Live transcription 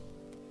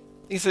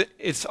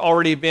It's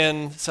already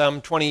been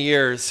some 20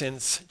 years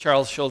since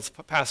Charles Schulz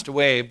passed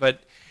away,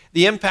 but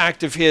the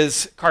impact of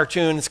his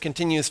cartoons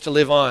continues to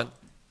live on.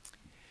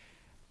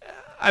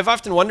 I've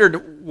often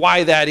wondered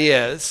why that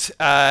is.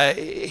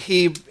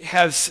 He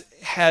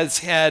has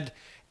had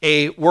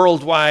a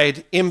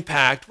worldwide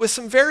impact with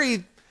some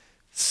very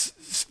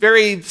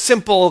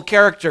simple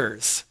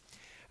characters.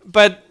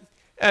 But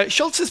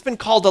Schulz has been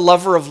called a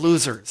lover of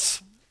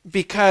losers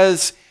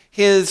because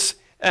his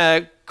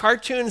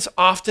cartoons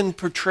often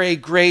portray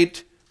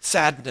great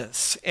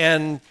sadness,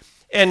 and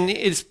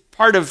it's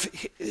part of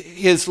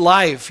his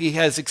life. He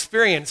has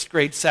experienced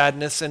great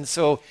sadness, and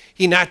so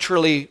he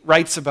naturally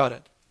writes about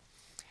it.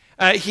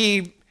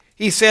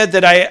 He said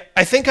that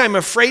I think I'm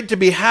afraid to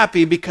be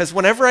happy because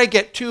whenever I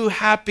get too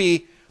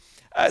happy,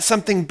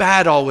 something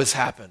bad always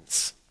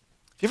happens.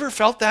 Have you ever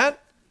felt that?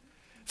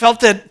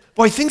 Felt that,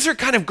 boy, things are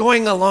kind of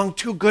going along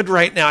too good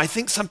right now. I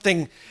think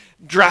something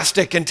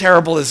drastic and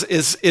terrible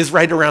is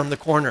right around the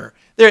corner.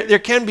 There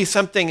can be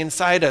something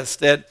inside us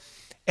that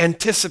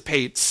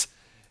anticipates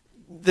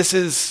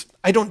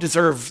I don't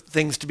deserve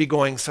things to be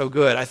going so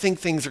good. I think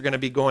things are going to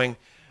be going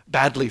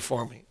badly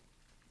for me.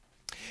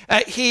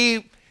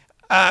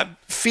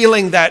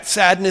 Feeling that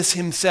sadness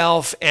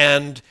himself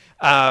and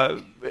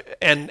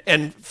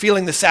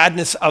feeling the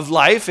sadness of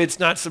life, it's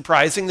not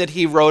surprising that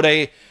he wrote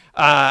a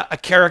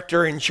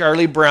character in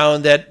Charlie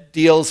Brown that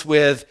deals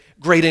with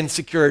great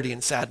insecurity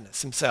and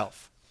sadness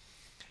himself.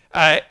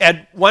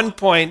 At one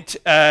point,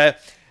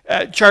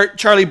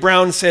 Charlie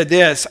Brown said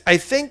this: "I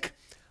think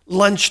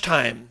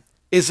lunchtime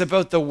is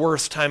about the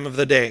worst time of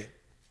the day.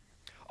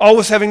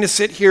 Always having to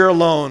sit here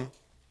alone."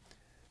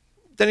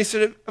 Then he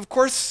said, "Of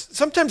course,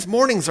 sometimes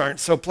mornings aren't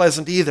so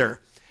pleasant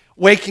either.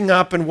 Waking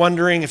up and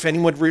wondering if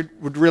anyone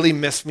would really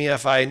miss me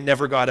if I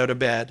never got out of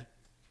bed.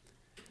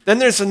 Then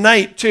there's the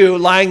night, too,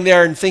 lying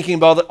there and thinking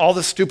about all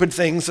the stupid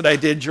things that I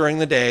did during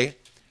the day.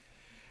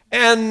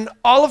 And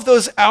all of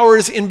those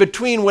hours in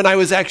between when I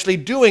was actually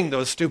doing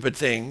those stupid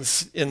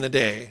things in the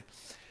day."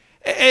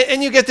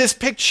 And you get this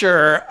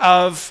picture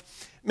of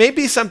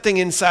maybe something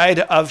inside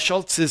of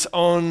Schulz's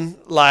own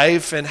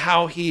life and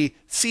how he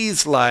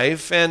sees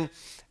life, and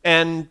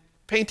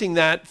painting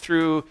that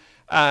through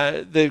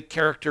the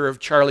character of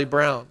Charlie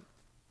Brown.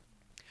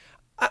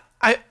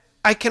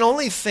 I can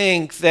only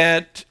think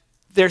that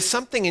there's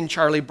something in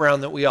Charlie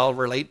Brown that we all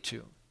relate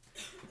to.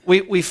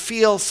 We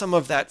feel some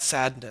of that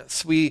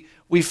sadness.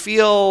 We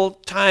feel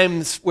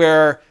times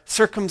where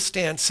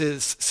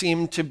circumstances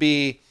seem to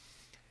be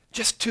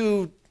just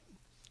too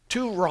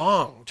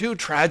wrong, too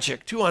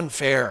tragic, too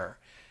unfair.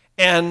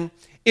 And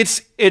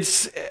it's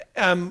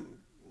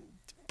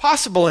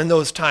possible in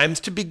those times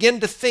to begin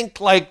to think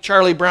like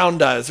Charlie Brown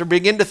does, or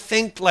begin to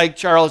think like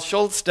Charles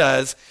Schulz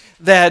does,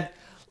 that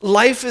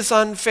life is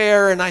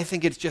unfair and I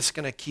think it's just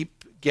going to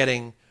keep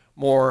getting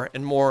more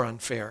and more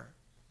unfair.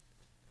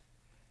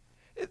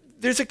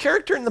 There's a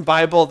character in the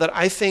Bible that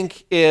I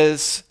think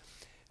is,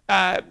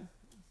 I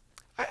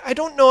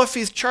don't know if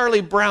he's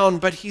Charlie Brown,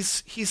 but he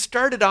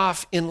started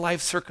off in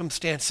life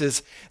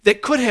circumstances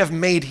that could have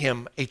made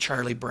him a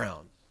Charlie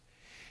Brown.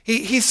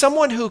 He's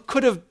someone who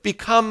could have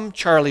become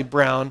Charlie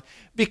Brown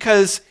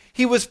because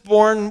he was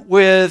born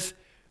with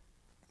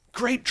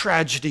great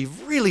tragedy,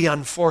 really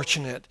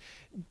unfortunate,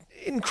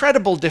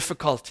 incredible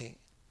difficulty.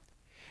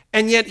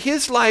 And yet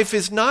his life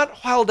is not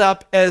held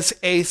up as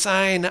a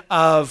sign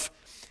of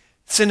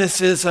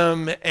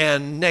cynicism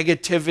and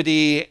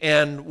negativity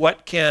and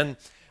what can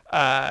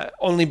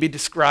only be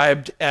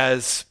described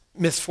as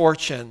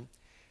misfortune.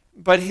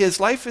 But his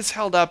life is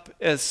held up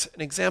as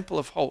an example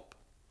of hope,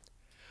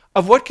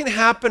 of what can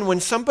happen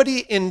when somebody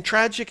in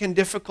tragic and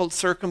difficult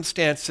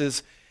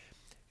circumstances,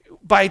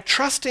 by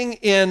trusting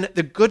in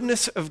the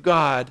goodness of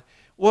God,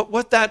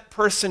 what that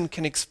person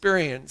can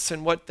experience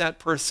and what that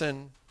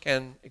person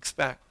can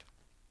expect.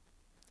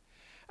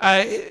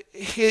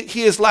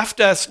 He has left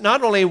us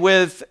not only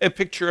with a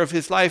picture of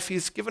his life,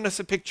 he's given us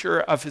a picture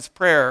of his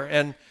prayer,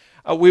 and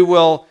we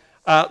will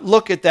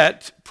look at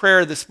that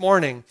prayer this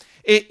morning.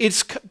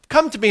 It's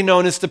come to be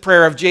known as the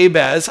prayer of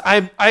Jabez.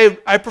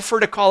 I prefer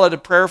to call it a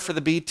prayer for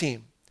the B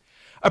team.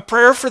 A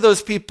prayer for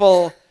those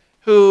people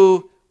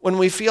who, when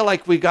we feel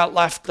like we got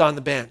left on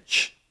the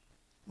bench,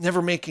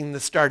 never making the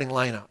starting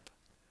lineup.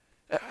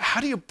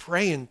 How do you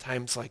pray in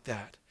times like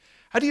that?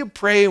 How do you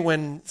pray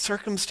when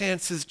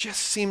circumstances just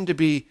seem to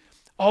be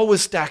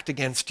always stacked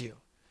against you?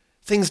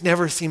 Things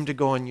never seem to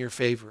go in your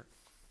favor.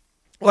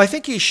 Well, I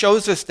think he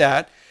shows us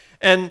that.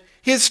 And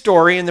his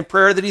story and the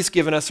prayer that he's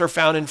given us are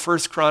found in 1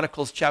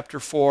 Chronicles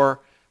chapter 4,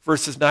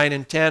 verses 9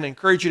 and 10. I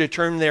encourage you to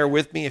turn there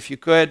with me if you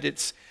could.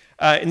 It's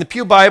in the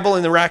Pew Bible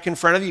in the rack in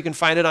front of you. You can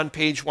find it on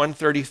page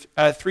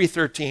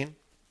 313.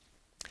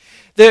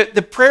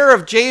 The prayer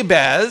of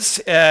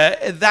Jabez,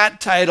 that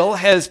title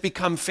has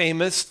become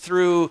famous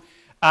through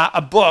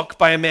a book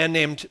by a man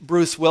named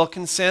Bruce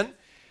Wilkinson.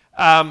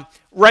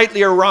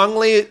 Rightly or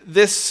wrongly,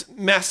 this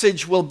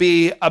message will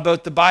be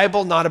about the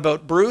Bible, not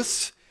about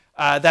Bruce.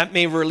 That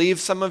may relieve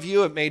some of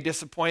you. It may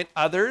disappoint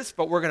others,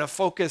 but we're going to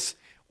focus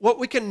what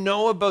we can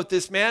know about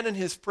this man and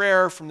his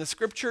prayer from the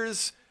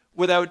scriptures,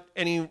 without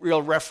any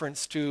real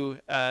reference to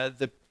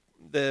the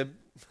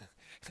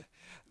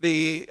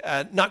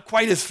not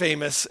quite as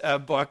famous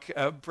book,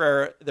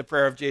 The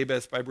Prayer of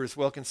Jabez by Bruce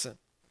Wilkinson.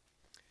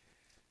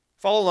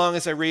 Follow along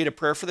as I read a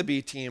prayer for the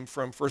B team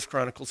from 1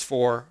 Chronicles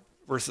 4,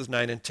 verses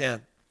 9 and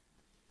 10.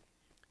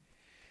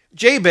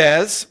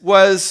 Jabez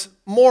was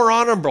more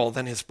honorable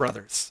than his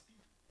brothers,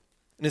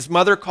 and his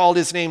mother called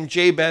his name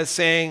Jabez,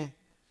 saying,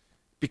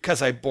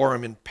 because I bore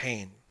him in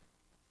pain.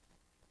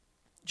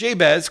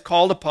 Jabez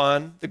called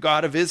upon the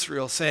God of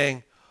Israel,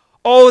 saying,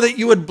 oh, that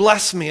you would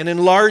bless me and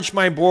enlarge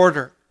my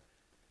border,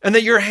 and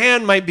that your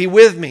hand might be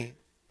with me,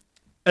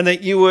 and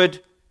that you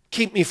would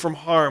keep me from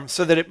harm,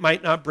 so that it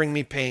might not bring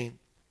me pain.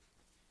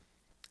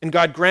 And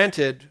God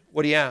granted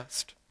what he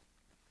asked.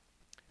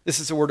 This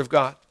is the word of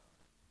God.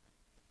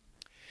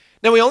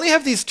 Now, we only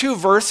have these 2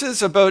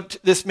 verses about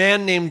this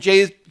man named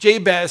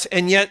Jabez,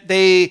 and yet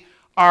they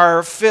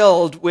are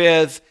filled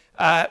with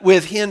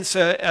hints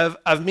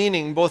of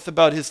meaning, both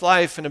about his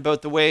life and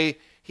about the way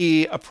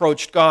he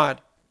approached God.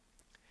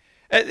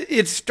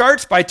 It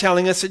starts by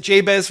telling us that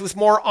Jabez was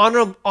more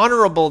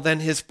honorable than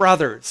his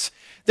brothers.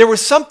 There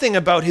was something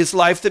about his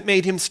life that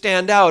made him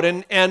stand out,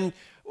 and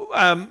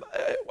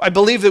I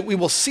believe that we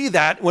will see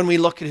that when we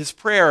look at his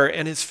prayer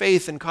and his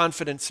faith and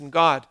confidence in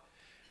God.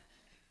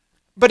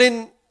 But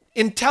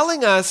in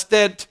telling us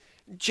that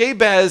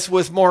Jabez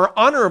was more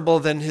honorable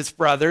than his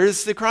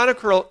brothers, the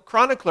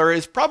chronicler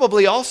is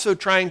probably also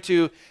trying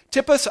to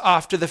tip us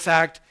off to the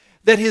fact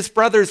that his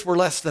brothers were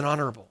less than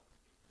honorable.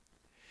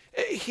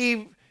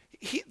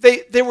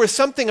 There was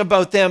something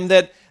about them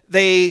that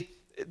they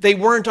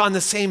weren't on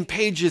the same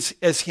page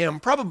as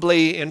him,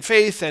 probably in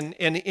faith and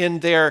in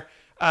their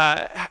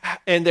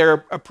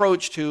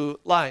approach to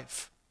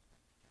life.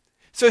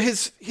 So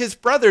his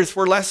brothers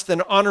were less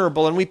than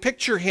honorable, and we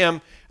picture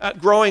him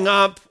growing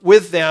up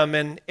with them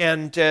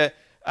and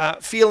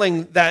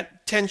feeling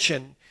that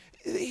tension.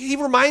 He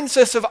reminds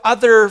us of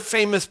other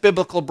famous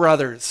biblical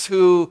brothers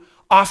who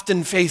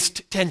often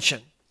faced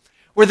tension,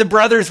 where the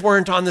brothers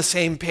weren't on the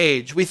same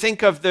page. We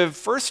think of the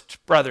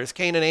first brothers,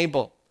 Cain and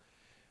Abel.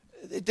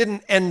 It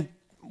didn't end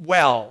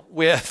well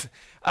with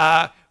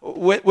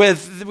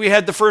we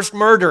had the first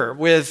murder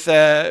with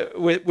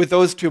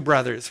those 2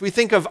 brothers. We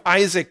think of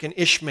Isaac and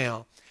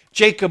Ishmael,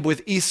 Jacob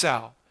with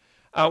Esau.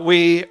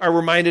 We are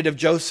reminded of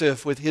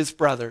Joseph with his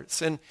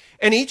brothers. And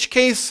in each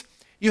case,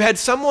 you had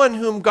someone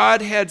whom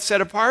God had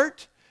set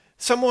apart,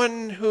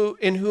 someone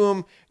in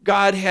whom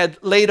God had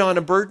laid on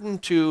a burden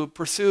to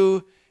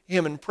pursue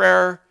him in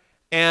prayer,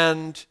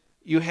 and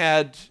you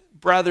had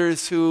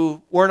brothers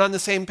who weren't on the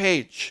same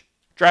page,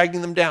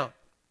 dragging them down.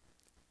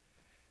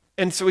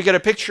 And so we get a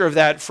picture of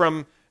that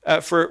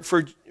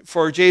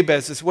for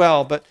Jabez as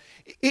well. But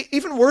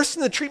even worse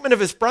than the treatment of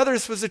his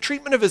brothers was the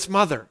treatment of his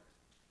mother.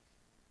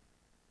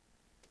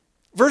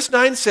 Verse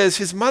 9 says,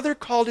 his mother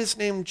called his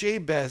name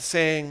Jabez,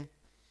 saying,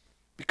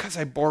 because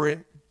I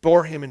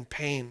bore him in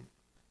pain.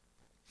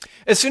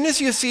 As soon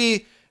as you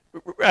see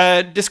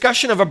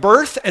discussion of a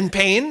birth and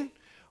pain,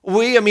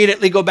 we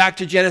immediately go back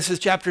to Genesis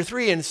chapter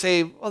 3 and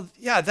say, well,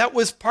 yeah, that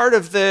was part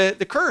of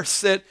the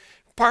curse, that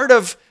part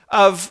of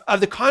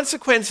the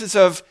consequences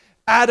of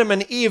Adam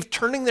and Eve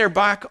turning their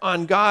back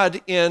on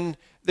God in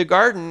the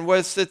garden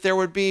was that there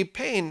would be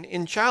pain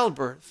in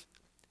childbirth.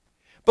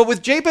 But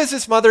with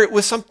Jabez's mother, it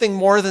was something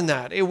more than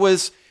that. It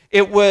was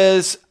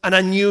an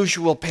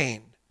unusual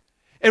pain.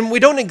 And we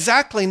don't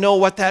exactly know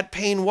what that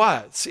pain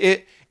was.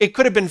 It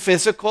could have been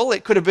physical.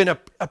 It could have been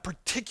a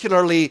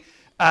particularly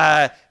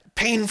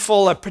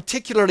painful, a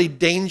particularly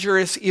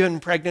dangerous even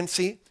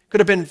pregnancy. It could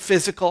have been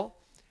physical.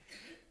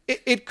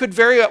 It could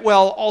very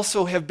well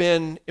also have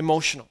been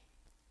emotional.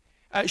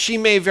 She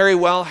may very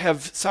well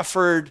have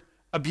suffered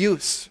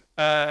abuse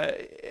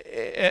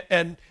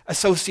and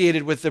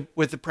associated with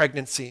the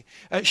pregnancy.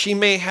 She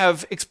may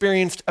have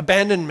experienced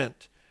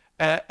abandonment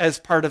as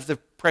part of the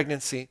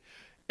pregnancy.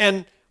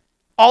 And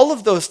all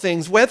of those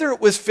things, whether it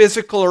was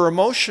physical or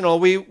emotional,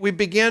 we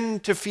begin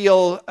to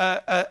feel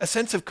a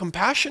sense of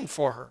compassion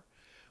for her.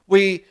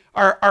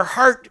 Our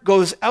heart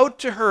goes out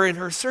to her in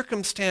her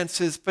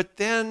circumstances, but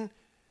then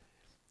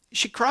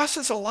she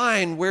crosses a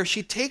line where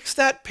she takes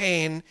that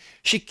pain,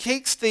 she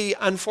takes the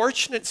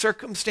unfortunate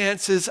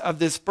circumstances of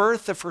this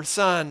birth of her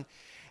son,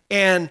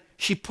 and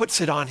she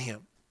puts it on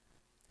him.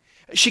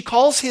 She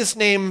calls his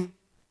name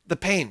the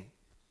pain.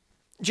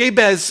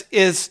 Jabez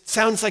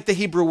sounds like the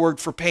Hebrew word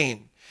for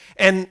pain.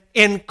 And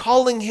in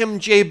calling him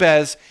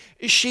Jabez,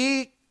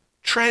 she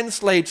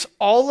translates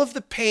all of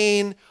the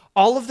pain,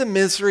 all of the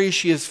misery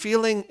she is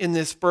feeling in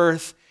this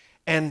birth,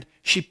 and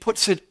she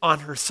puts it on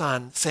her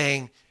son,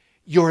 saying,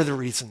 you're the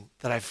reason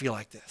that I feel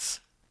like this.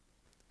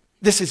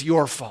 This is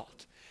your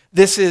fault.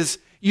 This is,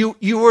 you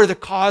are the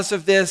cause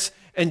of this,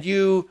 and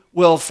you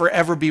will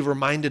forever be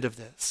reminded of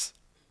this.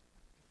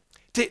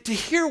 To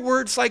hear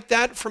words like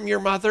that from your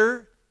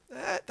mother,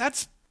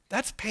 that's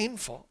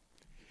painful.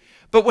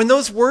 But when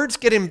those words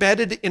get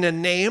embedded in a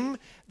name,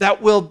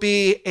 that will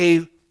be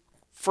a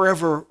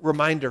forever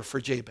reminder for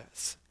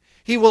Jabez.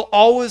 He will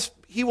always,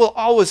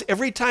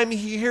 every time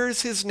he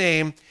hears his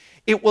name,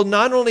 It will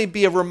not only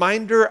be a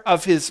reminder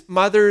of his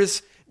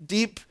mother's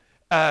deep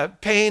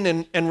pain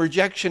and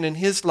rejection in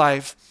his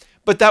life,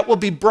 but that will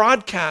be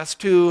broadcast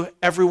to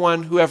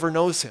everyone who ever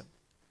knows him.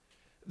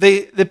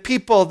 The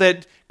people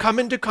that come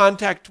into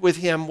contact with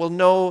him will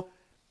know,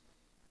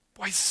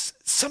 boy,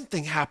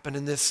 something happened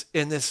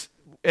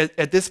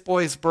at this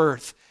boy's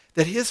birth,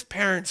 that his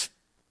parents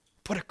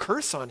put a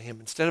curse on him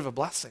instead of a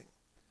blessing.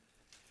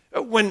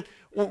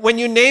 When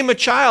you name a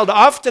child,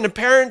 often a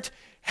parent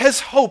has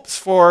hopes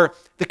for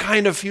the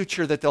kind of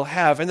future that they'll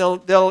have, and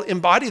they'll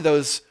embody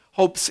those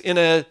hopes in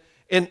a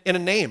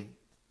name.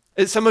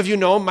 As some of you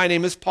know, my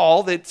name is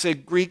Paul. It's a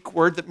Greek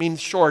word that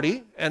means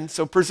shorty, and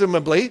so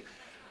presumably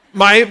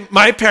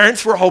my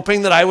parents were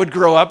hoping that I would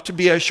grow up to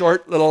be a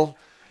short little,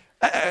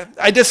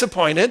 I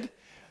disappointed.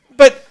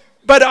 But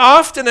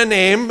often a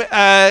name,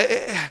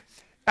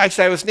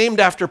 actually I was named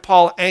after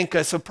Paul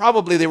Anka, so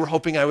probably they were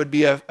hoping I would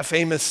be a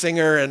famous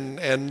singer,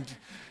 and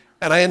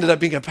I ended up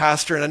being a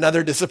pastor, and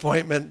another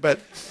disappointment.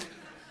 But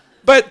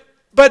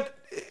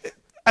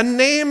a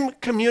name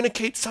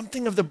communicates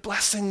something of the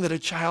blessing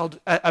that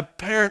a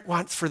parent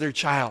wants for their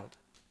child.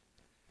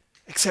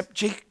 Except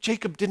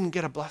Jacob didn't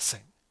get a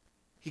blessing.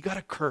 He got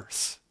a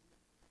curse.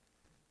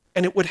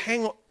 And it would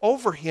hang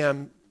over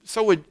him,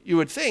 you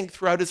would think,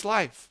 throughout his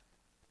life.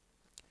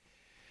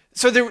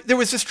 So there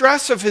was the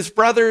stress of his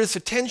brothers, a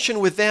tension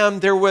with them.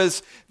 There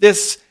was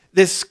this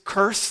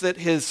curse that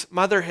his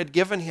mother had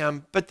given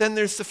him. But then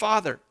there's the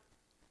father.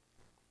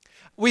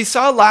 We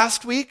saw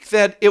last week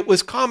that it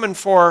was common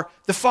for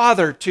the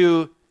father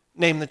to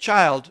name the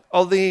child.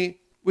 Although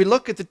we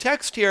look at the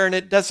text here and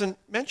it doesn't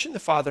mention the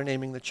father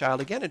naming the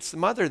child. Again, it's the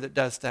mother that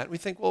does that. We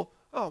think, well,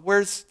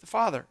 where's the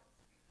father?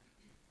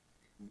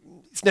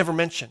 It's never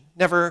mentioned,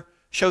 never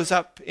shows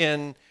up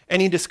in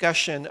any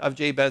discussion of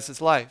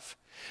Jabez's life.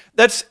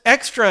 That's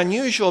extra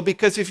unusual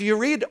because if you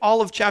read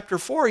all of chapter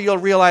 4, you'll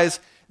realize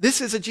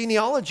this is a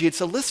genealogy. It's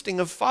a listing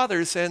of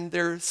fathers and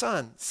their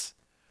sons.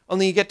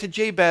 Only you get to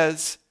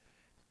Jabez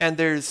and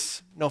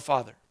there's no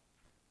father.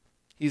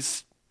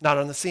 He's not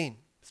on the scene.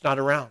 He's not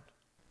around.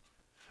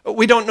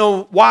 We don't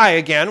know why,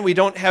 again. We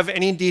don't have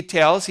any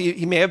details.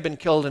 He may have been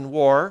killed in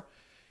war.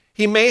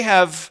 He may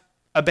have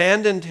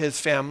abandoned his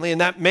family, and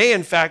that may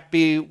in fact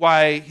be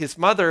why his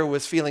mother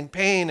was feeling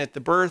pain at the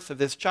birth of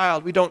this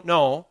child. We don't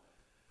know.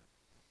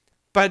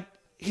 But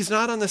he's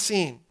not on the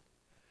scene.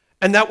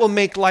 And that will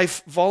make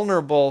life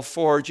vulnerable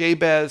for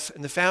Jabez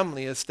and the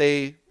family as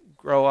they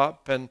grow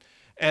up.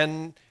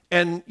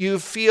 And you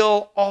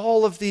feel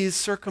all of these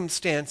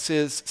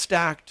circumstances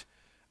stacked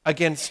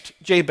against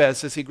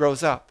Jabez as he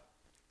grows up.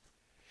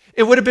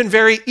 It would have been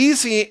very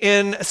easy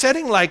in a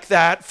setting like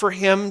that for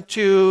him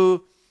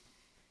to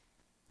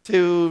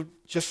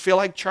just feel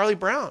like Charlie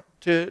Brown,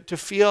 to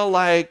feel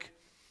like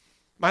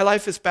my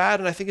life is bad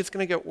and I think it's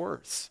going to get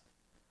worse.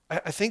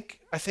 I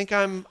think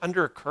I'm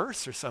under a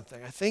curse or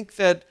something. I think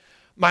that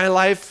my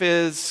life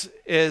is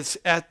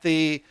at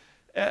the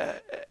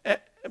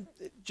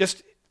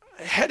just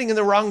heading in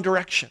the wrong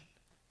direction.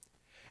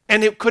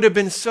 And it could have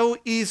been so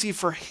easy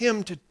for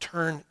him to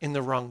turn in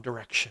the wrong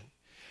direction,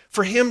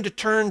 for him to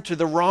turn to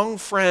the wrong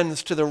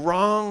friends, to the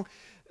wrong,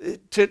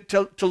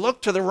 to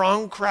look to the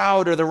wrong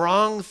crowd or the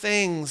wrong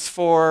things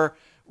for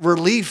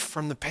relief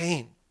from the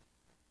pain.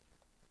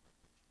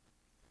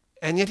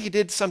 And yet he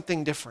did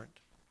something different.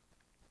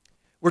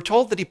 We're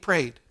told that he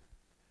prayed.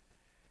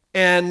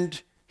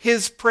 And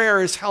his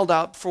prayer is held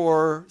up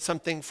for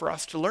something for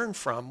us to learn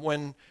from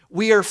when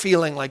we are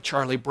feeling like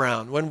Charlie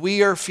Brown, when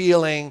we are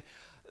feeling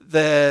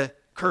the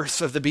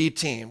curse of the B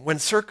team, when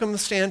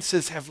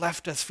circumstances have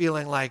left us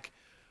feeling like,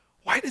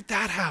 why did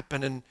that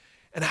happen? And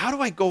how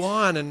do I go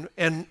on?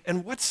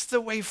 And what's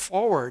the way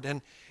forward?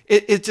 And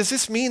does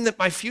this mean that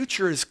my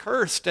future is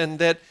cursed and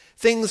that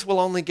things will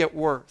only get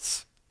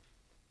worse?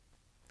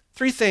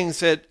 Three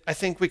things that I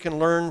think we can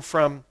learn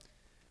from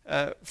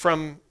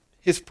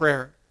his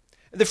prayer.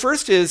 The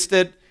first is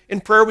that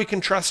in prayer we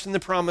can trust in the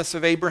promise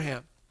of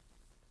Abraham.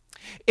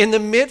 In the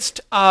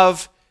midst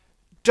of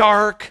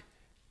dark,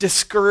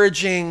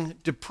 discouraging,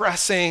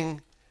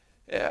 depressing,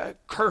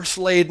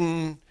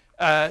 curse-laden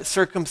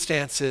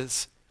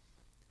circumstances,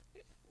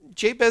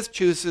 Jabez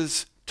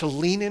chooses to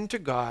lean into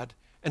God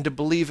and to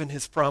believe in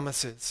his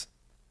promises.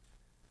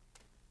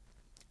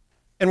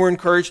 And we're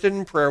encouraged that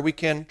in prayer we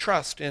can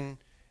trust in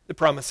the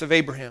promise of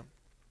Abraham.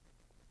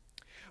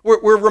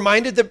 We're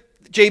reminded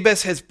that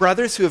Jabez has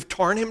brothers who have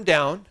torn him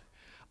down,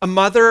 a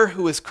mother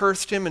who has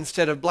cursed him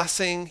instead of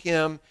blessing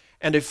him,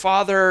 and a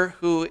father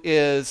who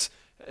is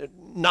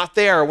not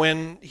there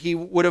when he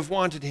would have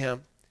wanted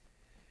him.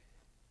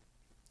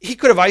 He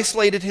could have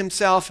isolated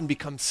himself and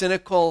become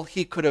cynical.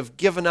 He could have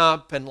given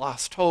up and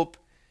lost hope.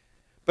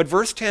 But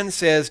verse 10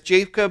 says,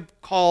 Jacob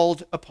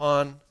called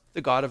upon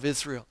the God of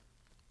Israel.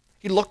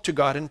 He looked to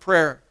God in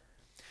prayer.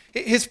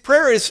 His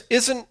prayer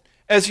isn't,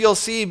 as you'll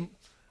see,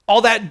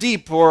 all that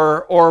deep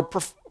or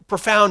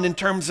profound in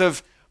terms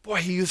of, boy,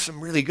 he used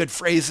some really good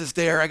phrases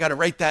there. I got to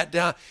write that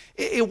down.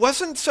 It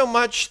wasn't so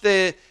much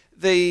the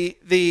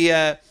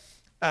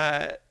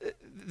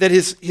that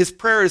his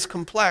prayer is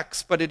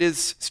complex, but it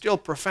is still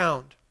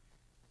profound.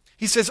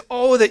 He says,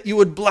 "Oh, that you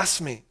would bless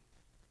me."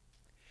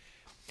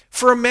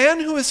 For a man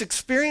who has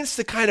experienced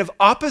the kind of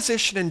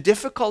opposition and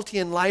difficulty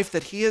in life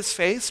that he has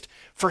faced,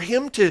 for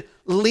him to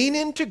lean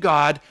into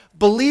God,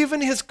 believe in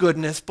his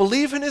goodness,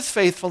 believe in his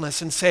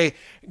faithfulness, and say,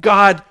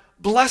 "God,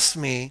 bless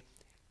me,"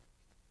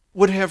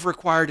 would have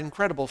required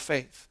incredible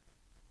faith,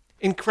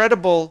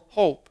 incredible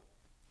hope.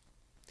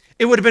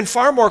 It would have been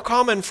far more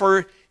common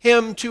for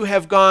him to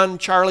have gone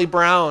Charlie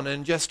Brown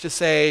and just to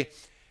say,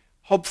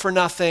 "Hope for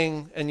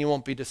nothing and you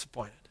won't be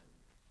disappointed."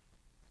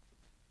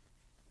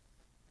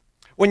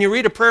 When you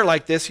read a prayer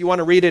like this, you want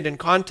to read it in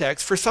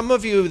context. For some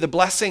of you, the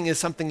blessing is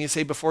something you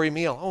say before your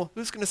meal. Oh,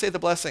 who's going to say the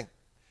blessing?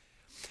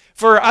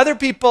 For other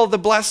people, the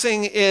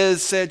blessing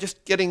is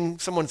just getting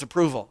someone's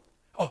approval.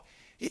 Oh,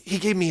 he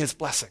gave me his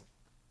blessing.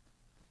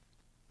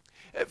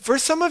 For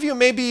some of you,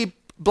 maybe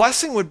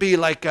blessing would be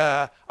like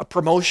a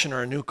promotion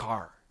or a new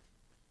car.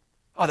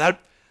 Oh, that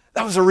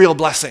was a real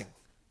blessing.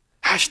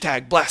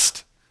 Hashtag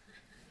blessed.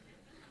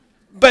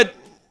 But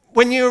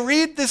when you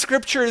read the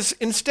scriptures,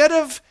 instead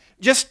of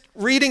just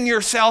reading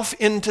yourself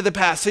into the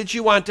passage,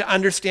 you want to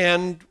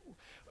understand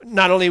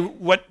not only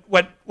what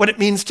it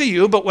means to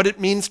you, but what it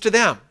means to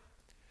them.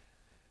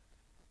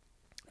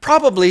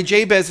 Probably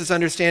Jabez's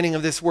understanding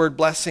of this word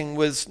blessing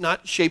was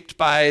not shaped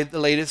by the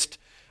latest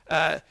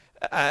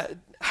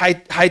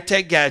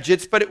high-tech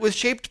gadgets, but it was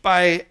shaped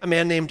by a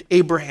man named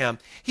Abraham.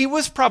 He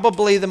was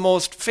probably the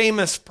most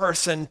famous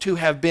person to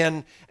have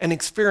been and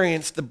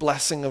experienced the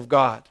blessing of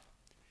God.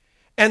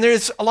 And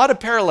there's a lot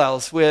of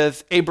parallels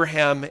with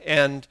Abraham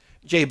and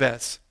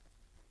Jabez.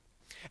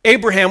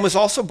 Abraham was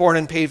also born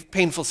in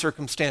painful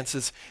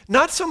circumstances.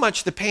 Not so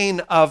much the pain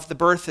of the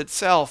birth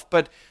itself,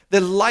 but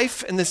the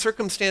life and the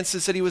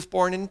circumstances that he was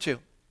born into.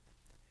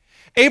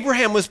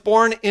 Abraham was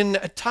born in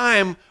a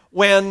time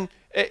when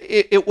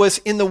it was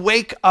in the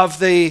wake of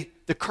the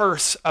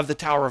curse of the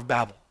Tower of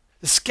Babel,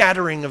 the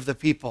scattering of the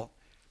people.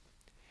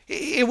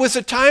 It was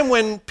a time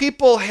when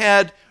people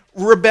had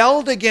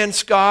rebelled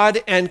against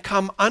God and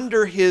come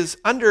under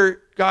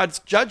God's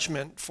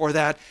judgment for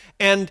that,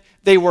 and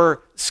they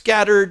were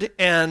scattered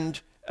and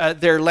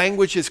their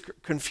language is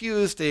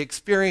confused. They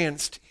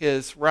experienced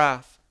his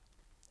wrath.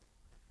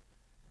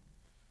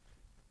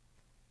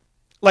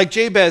 Like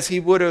Jabez, he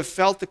would have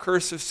felt the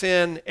curse of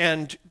sin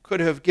and could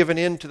have given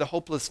in to the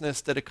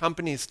hopelessness that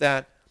accompanies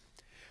that.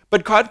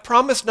 But God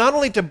promised not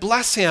only to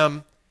bless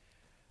him,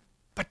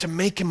 but to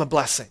make him a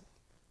blessing.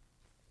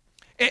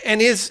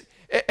 And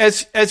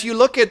as you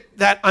look at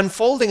that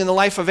unfolding in the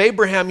life of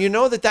Abraham, you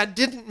know that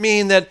didn't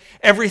mean that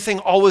everything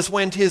always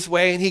went his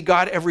way and he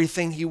got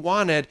everything he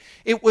wanted.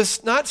 It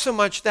was not so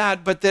much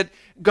that, but that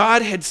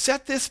God had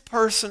set this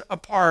person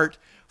apart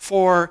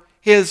for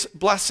his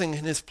blessing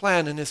and his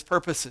plan and his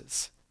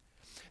purposes.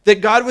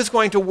 That God was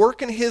going to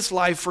work in his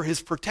life for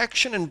his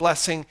protection and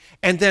blessing,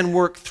 and then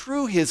work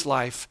through his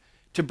life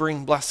to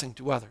bring blessing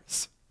to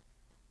others.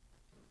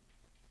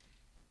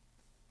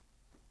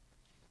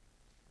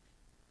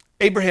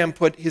 Abraham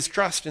put his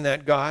trust in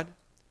that God,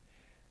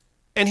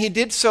 and he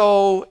did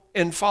so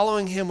in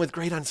following him with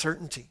great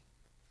uncertainty.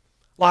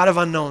 A lot of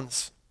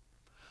unknowns.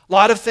 A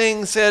lot of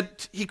things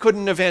that he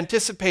couldn't have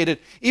anticipated.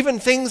 Even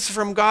things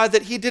from God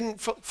that he didn't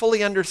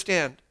fully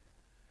understand.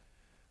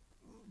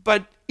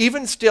 But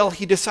even still,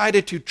 he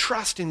decided to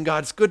trust in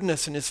God's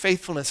goodness and his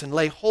faithfulness and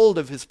lay hold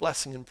of his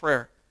blessing in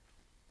prayer.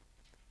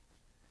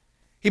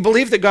 He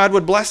believed that God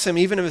would bless him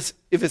even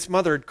if his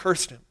mother had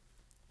cursed him.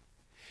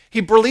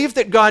 He believed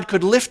that God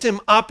could lift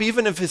him up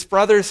even if his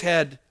brothers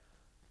had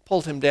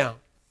pulled him down.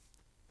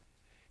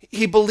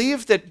 He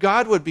believed that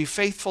God would be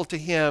faithful to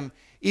him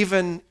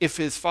even if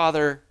his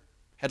father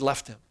had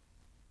left him.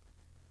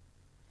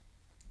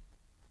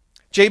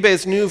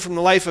 Jabez knew from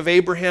the life of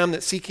Abraham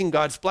that seeking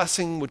God's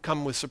blessing would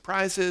come with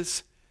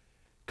surprises,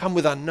 come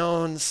with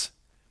unknowns,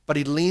 but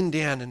he leaned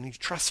in and he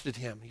trusted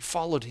him, he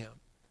followed him,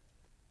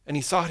 and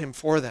he sought him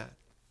for that.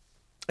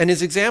 And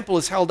his example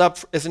is held up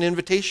as an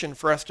invitation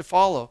for us to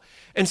follow.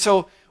 And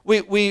so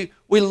we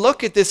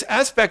look at this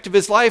aspect of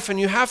his life, and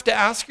you have to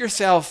ask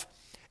yourself,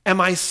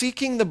 am I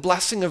seeking the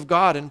blessing of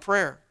God in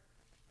prayer?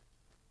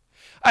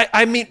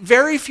 I meet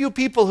very few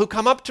people who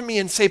come up to me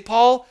and say,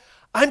 "Paul,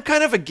 I'm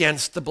kind of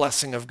against the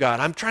blessing of God.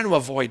 I'm trying to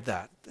avoid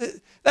that."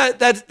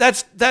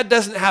 That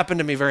doesn't happen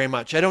to me very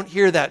much. I don't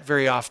hear that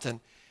very often.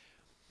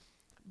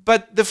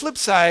 But the flip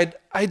side,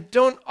 I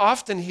don't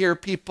often hear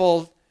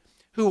people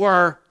who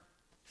are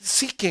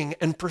seeking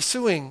and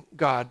pursuing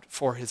God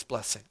for his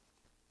blessing.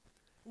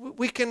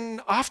 We can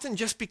often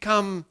just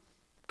become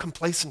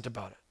complacent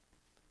about it.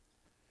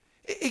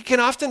 It can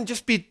often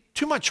just be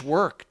too much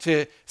work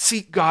to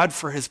seek God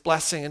for his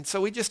blessing. And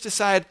so we just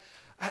decide,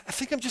 I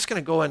think I'm just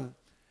going to go and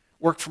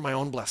work for my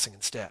own blessing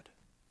instead.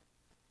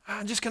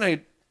 I'm just going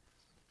to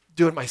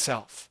do it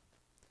myself.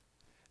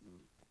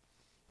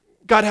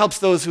 God helps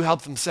those who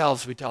help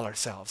themselves, we tell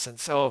ourselves. And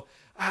so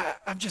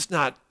I'm just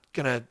not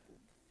going to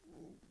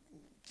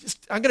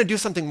I'm going to do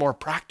something more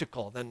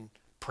practical than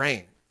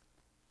praying.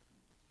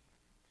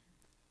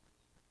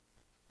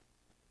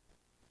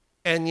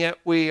 And yet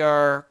we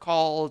are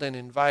called and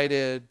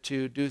invited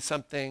to do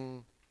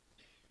something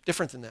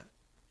different than that.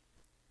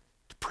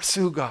 To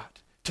pursue God,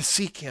 to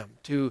seek him,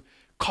 to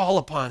call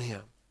upon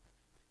him,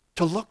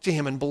 to look to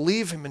him and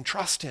believe him and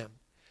trust him.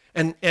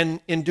 And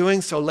in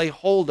doing so, lay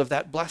hold of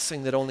that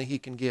blessing that only he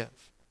can give.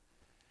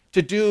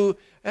 To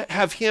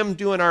have him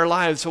do in our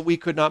lives what we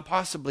could not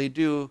possibly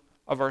do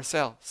of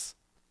ourselves.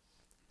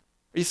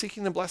 Are you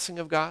seeking the blessing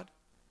of God?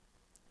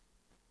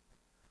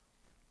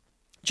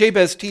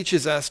 Jabez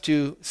teaches us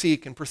to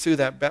seek and pursue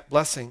that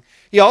blessing.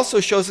 He also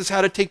shows us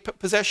how to take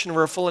possession of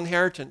our full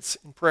inheritance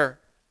in prayer.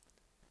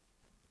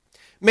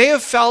 May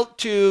have felt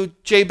to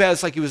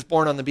Jabez like he was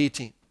born on the B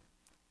team.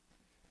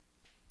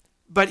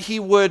 But he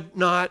would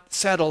not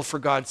settle for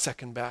God's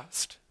second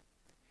best.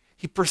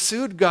 He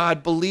pursued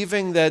God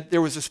believing that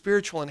there was a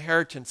spiritual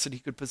inheritance that he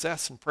could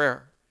possess in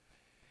prayer.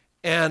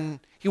 And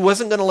he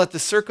wasn't going to let the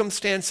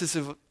circumstances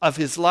of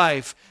his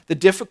life, the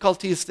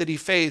difficulties that he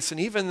faced, and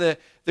even the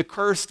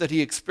curse that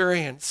he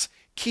experienced,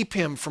 keep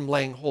him from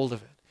laying hold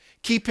of it.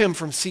 Keep him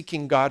from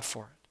seeking God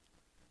for it.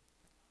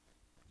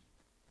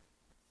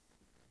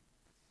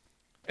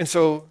 And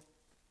so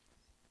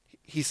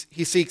he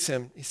seeks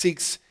him. He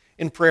seeks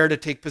in prayer to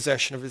take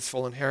possession of his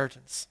full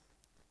inheritance.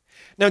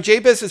 Now,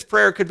 Jabez's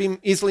prayer could be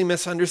easily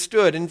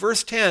misunderstood. In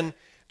verse 10,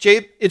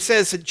 it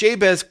says that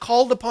Jabez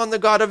called upon the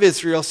God of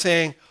Israel,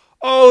 saying,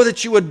 "Oh,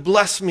 that you would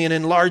bless me and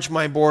enlarge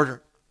my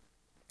border."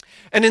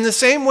 And in the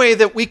same way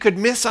that we could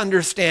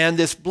misunderstand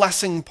this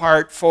blessing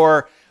part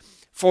for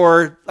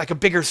like a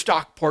bigger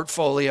stock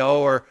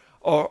portfolio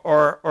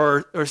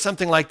or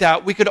something like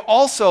that, we could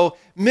also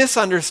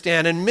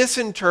misunderstand and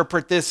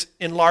misinterpret this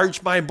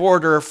enlarge my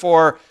border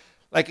for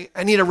like,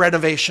 I need a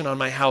renovation on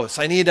my house.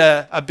 I need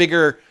a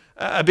bigger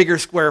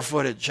square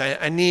footage.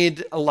 I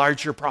need a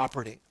larger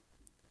property.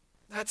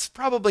 That's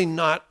probably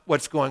not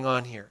what's going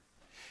on here.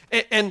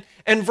 And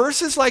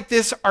verses like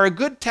this are a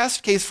good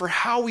test case for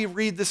how we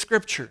read the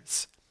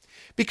scriptures.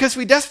 Because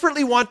we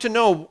desperately want to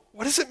know,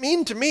 what does it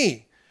mean to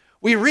me?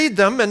 We read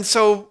them, and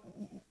so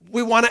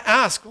we want to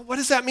ask, well, what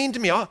does that mean to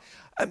me?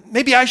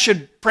 Maybe I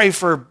should pray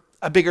for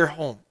a bigger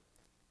home.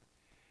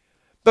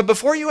 But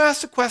before you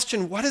ask the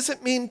question, what does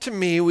it mean to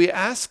me? We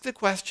ask the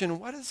question,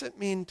 what does it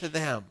mean to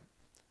them?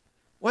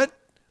 What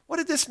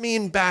did this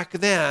mean back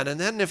then? And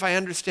then if I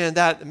understand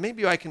that, then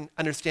maybe I can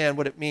understand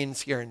what it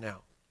means here and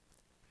now.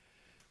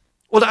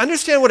 Well, to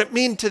understand what it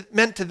meant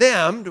to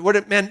them, what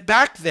it meant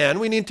back then,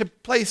 we need to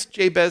place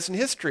Jabez in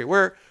history.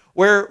 Where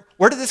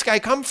did this guy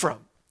come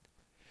from?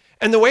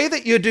 And the way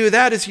that you do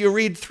that is you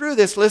read through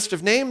this list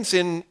of names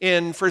in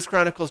 1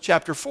 Chronicles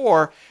chapter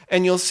 4,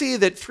 and you'll see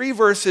that 3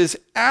 verses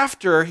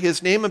after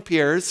his name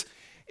appears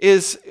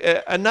is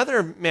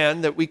another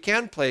man that we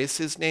can place.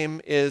 His name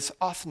is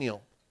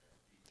Othniel.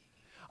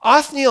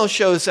 Othniel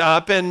shows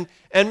up, and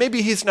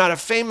maybe he's not a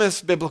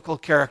famous biblical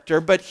character,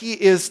 but he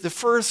is the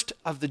first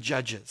of the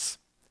judges.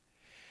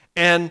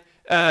 And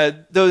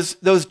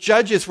those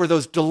judges were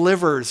those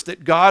deliverers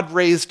that God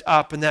raised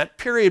up in that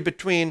period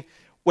between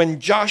when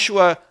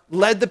Joshua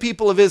led the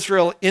people of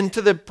Israel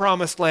into the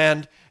promised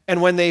land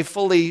and when they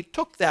fully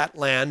took that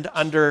land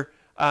under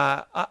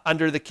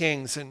the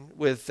kings and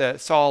with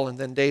Saul and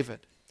then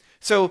David.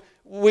 So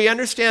we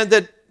understand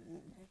that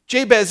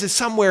Jabez is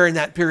somewhere in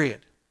that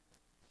period.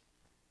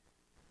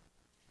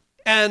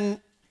 And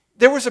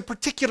there was a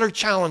particular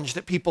challenge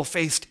that people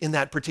faced in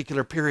that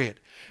particular period.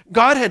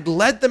 God had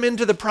led them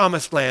into the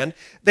promised land.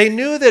 They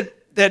knew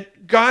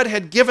that God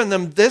had given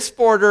them this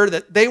border,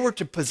 that they were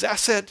to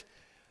possess it.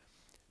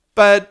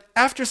 But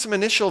after some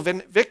initial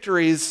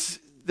victories,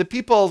 the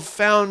people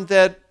found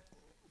that,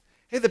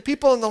 hey, the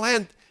people in the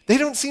land, they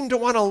don't seem to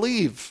want to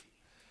leave.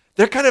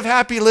 They're kind of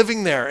happy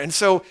living there. And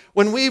so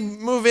when we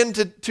move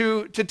into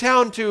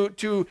town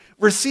to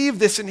receive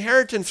this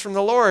inheritance from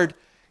the Lord,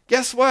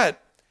 guess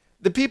what?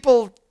 The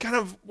people kind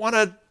of want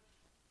to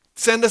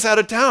send us out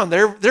of town.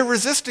 They're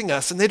resisting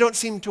us, and they don't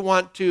seem to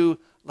want to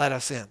let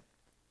us in.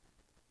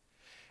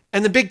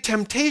 And the big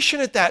temptation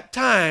at that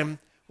time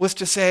was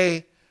to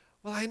say,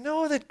 well, I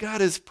know that God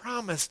has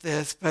promised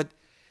this, but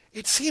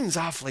it seems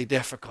awfully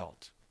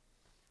difficult.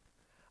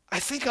 I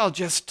think I'll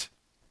just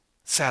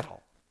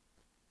settle.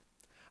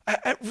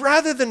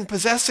 Rather than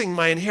possessing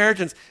my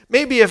inheritance,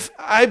 maybe if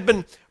I've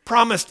been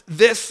promised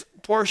this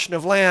portion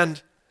of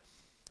land,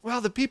 well,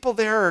 the people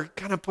there are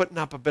kind of putting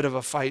up a bit of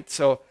a fight,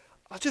 so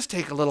I'll just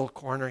take a little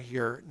corner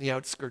here in the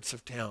outskirts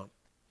of town.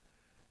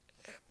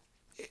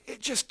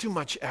 It's just too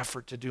much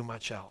effort to do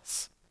much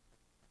else.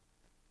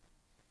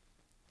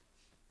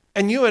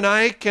 And you and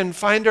I can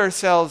find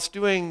ourselves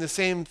doing the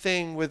same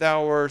thing with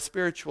our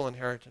spiritual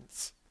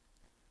inheritance.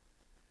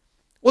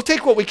 We'll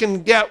take what we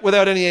can get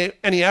without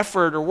any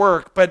effort or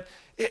work, but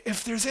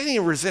if there's any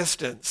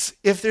resistance,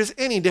 if there's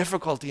any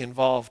difficulty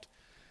involved,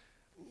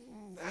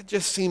 that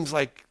just seems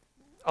like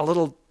a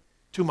little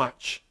too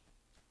much,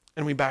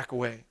 and we back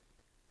away.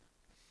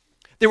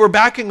 They were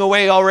backing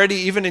away already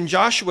even in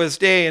Joshua's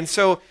day, and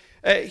so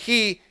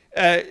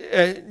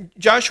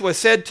Joshua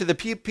said to the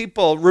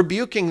people,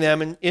 rebuking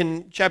them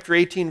in chapter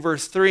 18,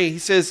 verse 3, he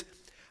says,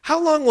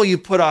 How long will you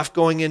put off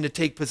going in to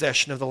take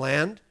possession of the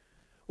land,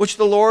 which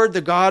the Lord,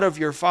 the God of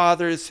your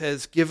fathers,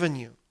 has given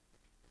you?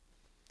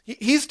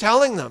 He's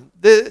telling them,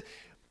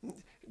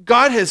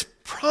 God has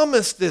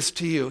promised this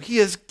to you. He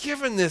has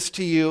given this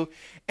to you,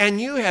 and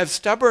you have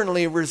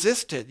stubbornly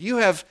resisted. You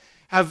have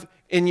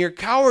in your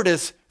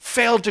cowardice,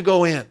 failed to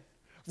go in,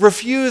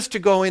 refused to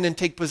go in and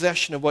take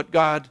possession of what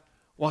God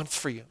wants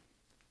for you.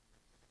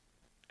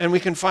 And we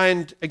can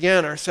find,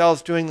 again,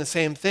 ourselves doing the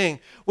same thing.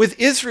 With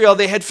Israel,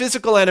 they had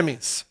physical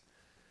enemies,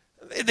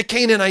 the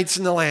Canaanites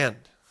in the land.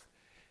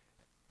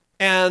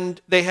 And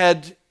they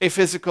had a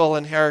physical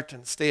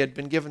inheritance. They had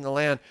been given the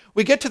land.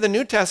 We get to the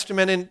New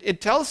Testament, and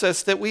it tells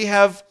us that we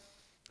have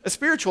a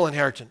spiritual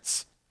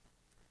inheritance.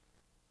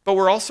 But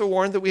we're also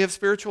warned that we have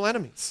spiritual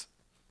enemies.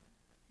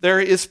 There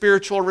is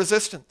spiritual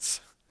resistance.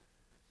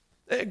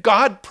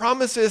 God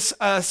promises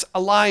us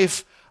a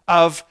life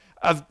of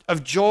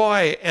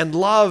joy and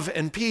love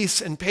and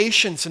peace and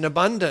patience and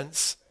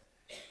abundance.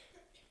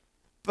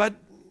 But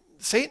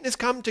Satan has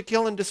come to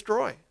kill and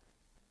destroy.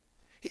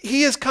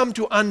 He has come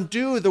to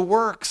undo the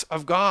works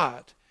of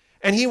God,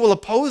 and he will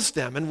oppose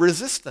them and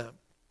resist them.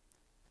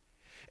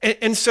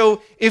 And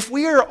so if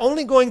we are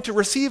only going to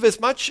receive as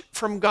much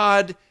from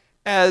God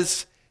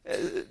as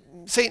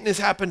Satan is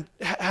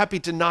happy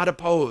to not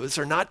oppose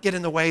or not get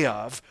in the way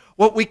of,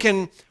 what we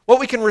can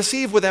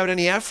receive without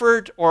any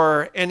effort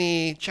or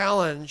any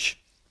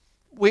challenge,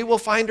 we will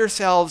find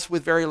ourselves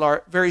with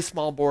very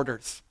small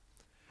borders,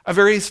 a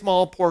very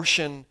small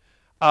portion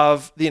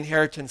of the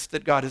inheritance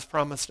that God has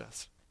promised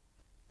us.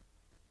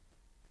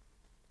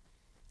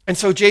 And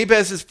so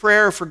Jabez's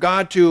prayer for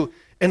God to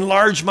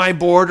enlarge my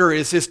border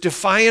is this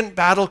defiant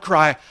battle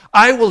cry.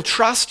 I will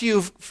trust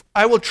you,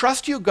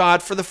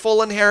 God, for the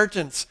full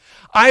inheritance.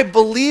 I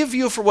believe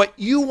you for what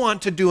you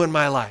want to do in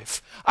my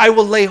life. I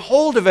will lay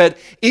hold of it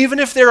even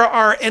if there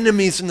are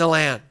enemies in the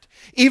land.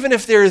 Even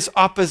if there is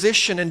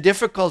opposition and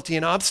difficulty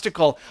and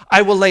obstacle,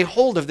 I will lay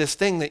hold of this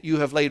thing that you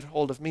have laid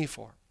hold of me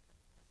for.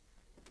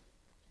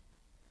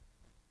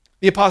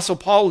 The Apostle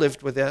Paul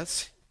lived with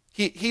this.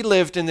 He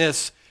lived in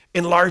this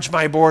enlarge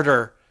my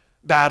border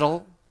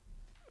battle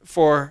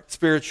for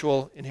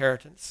spiritual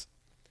inheritance.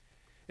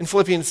 In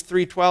Philippians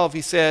 3:12,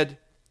 he said,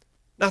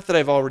 not that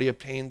I've already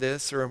obtained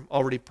this or am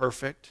already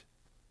perfect,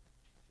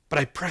 but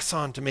I press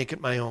on to make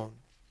it my own,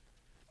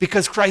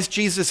 because Christ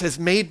Jesus has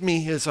made me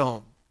his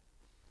own.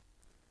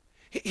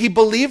 He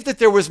believed that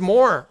there was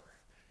more.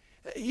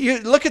 You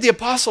look at the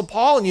Apostle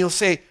Paul and you'll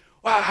say,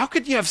 wow, how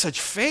could you have such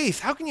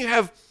faith? How can you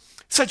have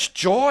such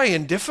joy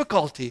in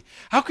difficulty?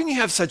 How can you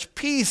have such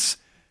peace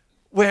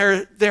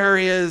where there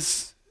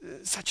is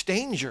such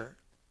danger?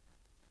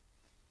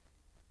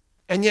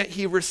 And yet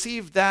he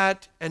received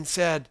that and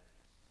said,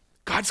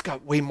 God's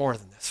got way more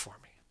than this for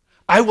me.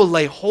 I will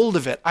lay hold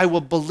of it. I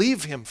will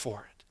believe him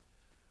for it.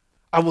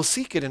 I will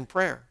seek it in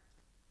prayer.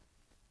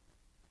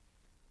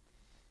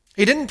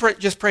 He didn't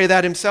just pray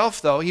that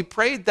himself, though. He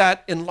prayed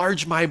that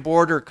enlarge my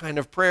border kind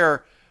of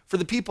prayer for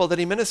the people that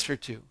he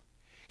ministered to.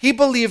 He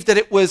believed that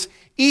it was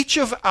each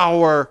of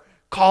our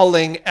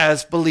calling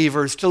as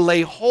believers to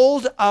lay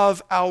hold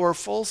of our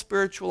full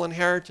spiritual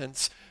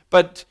inheritance,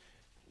 but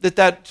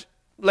that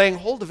laying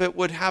hold of it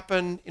would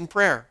happen in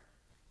prayer,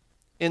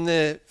 in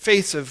the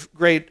face of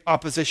great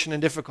opposition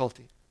and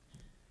difficulty.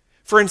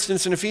 For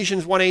instance, in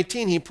Ephesians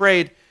 1:18, he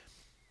prayed,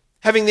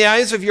 having the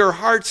eyes of your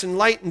hearts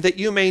enlightened, that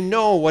you may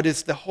know what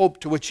is the hope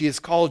to which he has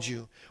called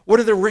you. What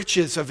are the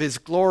riches of his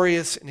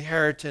glorious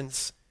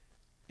inheritance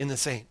in the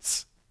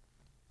saints?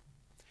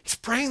 He's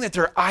praying that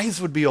their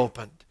eyes would be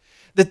opened,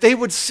 that they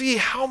would see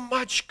how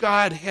much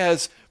God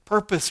has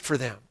purposed for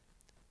them.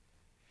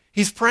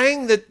 He's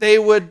praying that they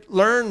would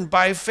learn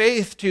by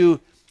faith to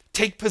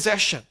take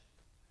possession,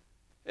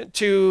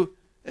 to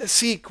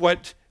seek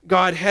what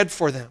God had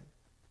for them.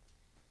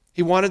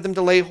 He wanted them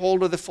to lay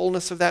hold of the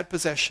fullness of that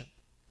possession,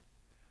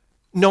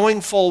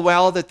 knowing full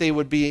well that they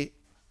would be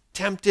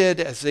tempted,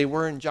 as they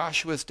were in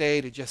Joshua's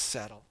day, to just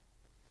settle.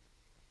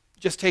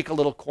 Just take a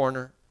little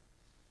corner,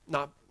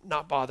 not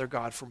bother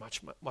God for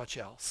much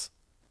else.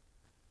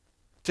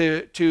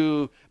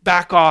 To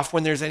back off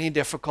when there's any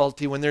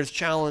difficulty, when there's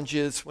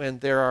challenges, when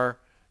there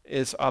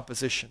is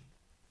opposition.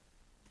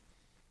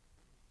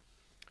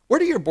 Where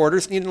do your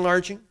borders need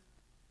enlarging?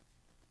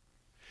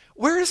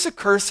 Where is the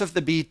curse of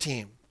the B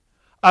team,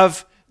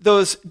 of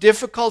those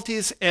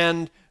difficulties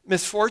and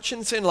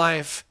misfortunes in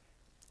life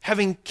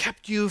having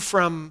kept you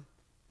from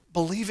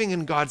believing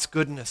in God's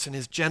goodness and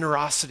his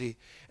generosity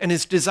and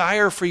his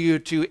desire for you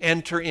to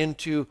enter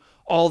into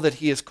all that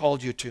he has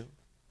called you to?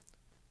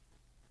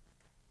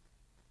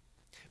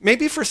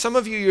 Maybe for some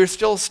of you, you're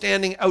still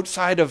standing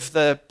outside of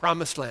the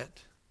promised land.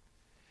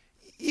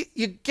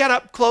 You get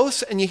up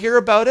close and you hear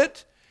about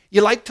it.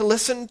 You like to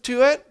listen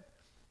to it.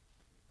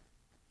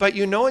 But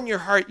you know in your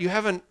heart you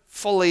haven't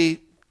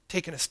fully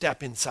taken a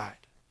step inside.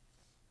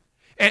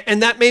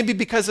 And that may be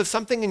because of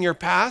something in your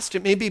past.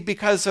 It may be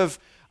because of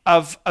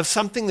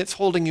something that's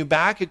holding you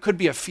back. It could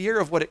be a fear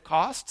of what it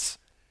costs.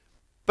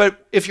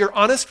 But if you're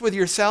honest with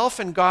yourself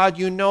and God,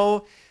 you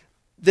know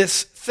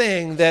this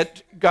thing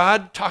that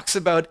God talks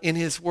about in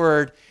his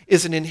word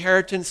is an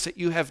inheritance that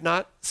you have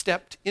not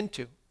stepped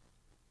into.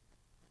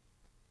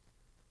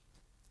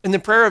 In the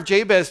prayer of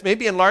Jabez,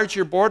 maybe enlarge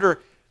your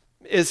border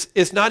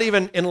is not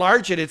even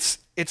enlarge it,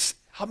 it's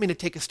help me to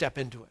take a step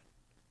into it.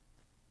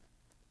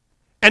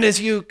 And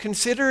as you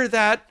consider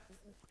that,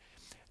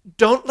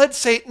 don't let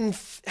Satan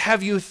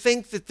have you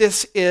think that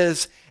this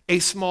is a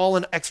small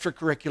and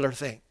extracurricular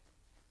thing.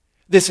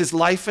 This is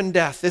life and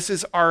death. This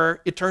is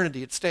our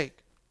eternity at stake.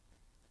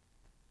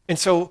 And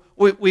so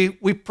we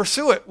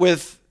pursue it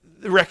with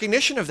the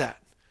recognition of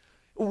that.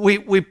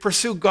 We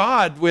pursue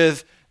God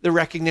with the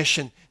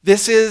recognition.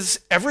 This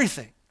is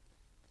everything.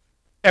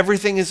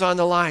 Everything is on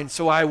the line,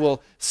 so I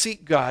will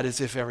seek God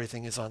as if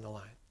everything is on the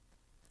line.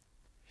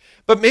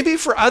 But maybe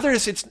for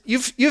others, it's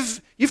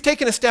you've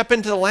taken a step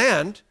into the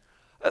land.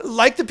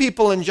 Like the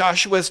people in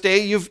Joshua's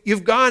day,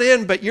 you've gone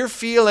in, but you're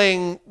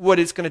feeling what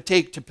it's going to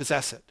take to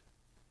possess it.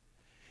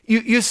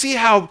 You see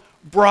how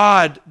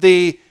broad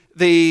the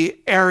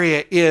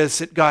area is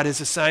that God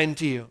has assigned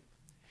to you.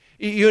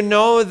 You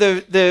know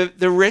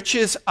the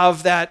riches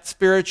of that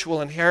spiritual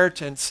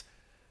inheritance,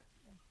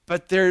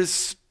 but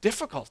there's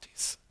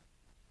difficulties.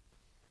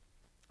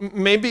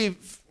 Maybe,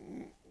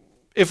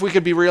 if we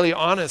could be really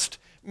honest,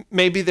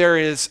 maybe there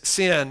is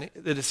sin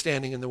that is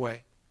standing in the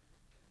way.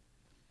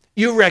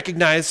 You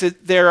recognize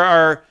that there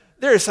are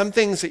some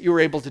things that you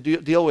were able to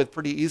deal with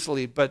pretty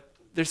easily, but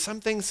there's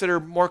some things that are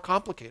more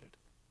complicated.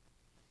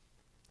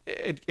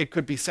 It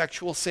could be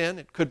sexual sin.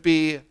 It could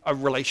be a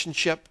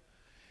relationship.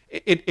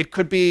 It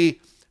could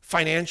be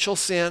financial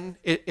sin.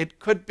 It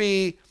could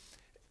be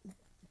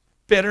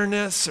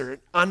bitterness or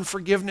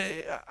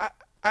unforgiveness.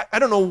 I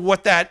don't know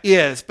what that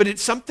is, but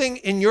it's something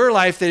in your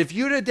life that if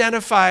you'd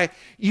identify,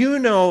 you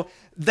know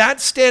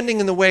that's standing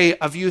in the way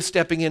of you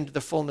stepping into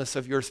the fullness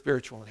of your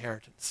spiritual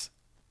inheritance.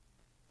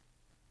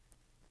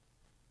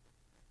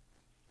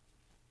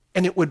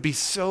 And it would be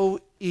so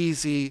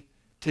easy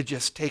to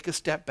just take a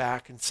step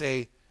back and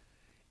say,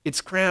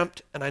 it's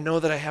cramped, and I know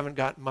that I haven't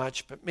got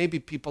much, but maybe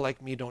people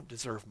like me don't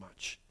deserve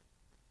much.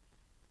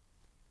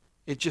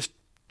 It's just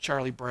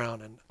Charlie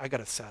Brown, and I got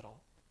to settle.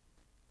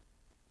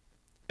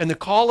 And the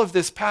call of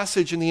this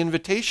passage and the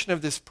invitation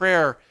of this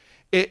prayer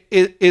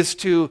is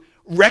to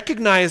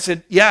recognize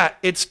that, yeah,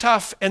 it's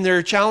tough, and there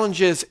are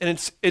challenges,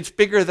 and it's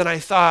bigger than I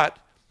thought,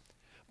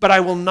 but I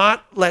will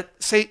not let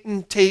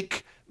Satan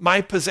take my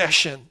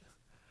possession.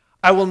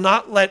 I will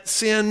not let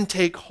sin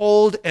take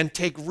hold and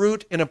take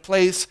root in a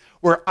place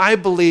where I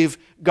believe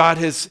God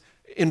has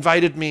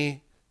invited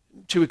me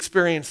to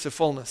experience the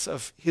fullness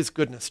of his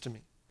goodness to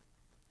me.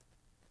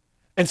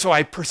 And so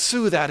I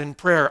pursue that in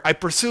prayer. I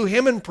pursue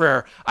him in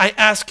prayer. I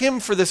ask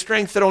him for the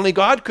strength that only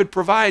God could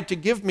provide to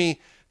give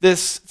me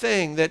this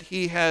thing that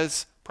he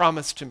has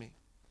promised to me.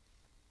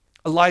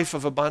 A life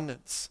of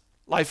abundance,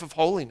 life of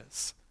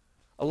holiness,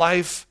 a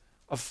life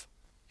of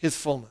his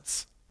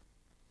fullness.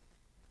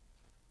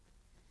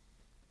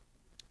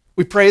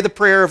 We pray the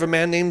prayer of a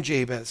man named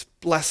Jabez,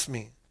 bless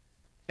me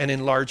and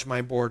enlarge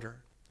my border.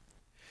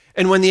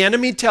 And when the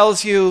enemy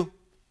tells you,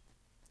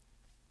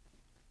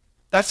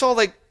 that's all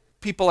like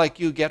people like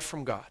you get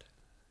from God.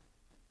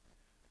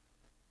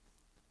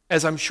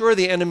 As I'm sure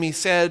the enemy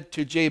said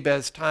to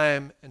Jabez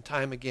time and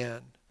time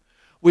again,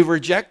 we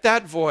reject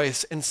that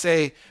voice and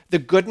say, the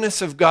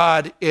goodness of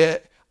God,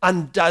 it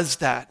undoes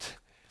that.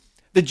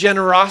 The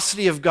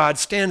generosity of God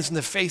stands in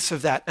the face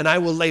of that, and I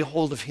will lay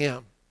hold of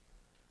him.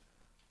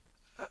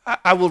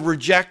 I will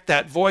reject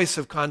that voice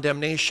of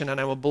condemnation,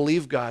 and I will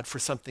believe God for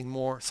something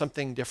more,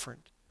 something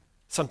different,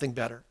 something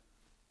better.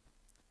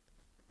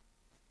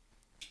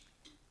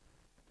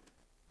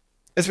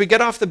 As we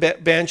get off the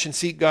bench and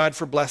seek God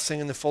for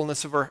blessing and the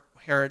fullness of our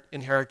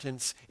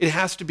inheritance, it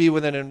has to be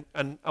within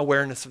an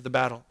awareness of the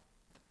battle.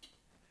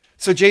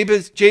 So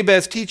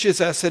Jabez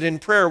teaches us that in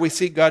prayer we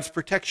seek God's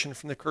protection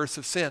from the curse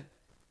of sin.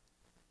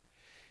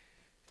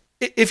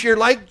 If you're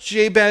like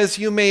Jabez,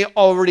 you may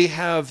already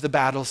have the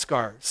battle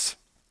scars.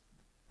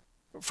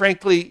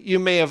 Frankly, you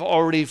may have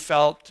already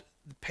felt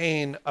the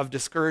pain of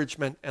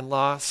discouragement and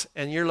loss,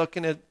 and you're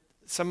looking at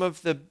some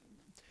of the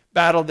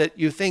battle that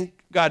you think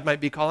God might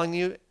be calling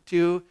you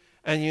to,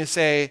 and you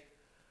say,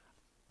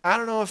 I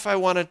don't know if I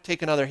want to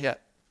take another hit.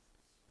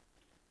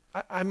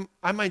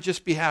 I might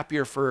just be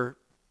happier for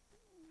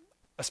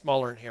a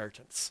smaller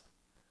inheritance.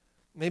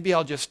 Maybe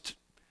I'll just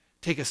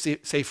take a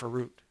safer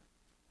route.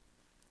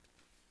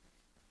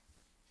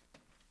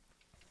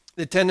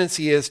 The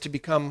tendency is to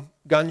become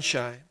gun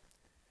shy.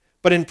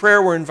 But in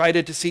prayer, we're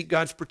invited to seek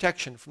God's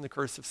protection from the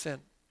curse of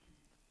sin.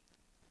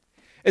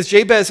 As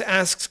Jabez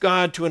asks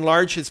God to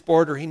enlarge his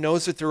border, he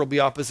knows that there will be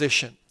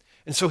opposition.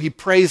 And so he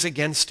prays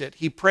against it.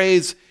 He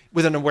prays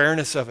with an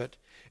awareness of it.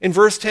 In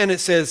verse 10,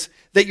 it says,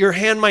 that your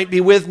hand might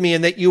be with me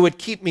and that you would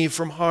keep me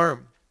from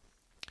harm.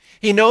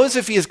 He knows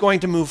if he is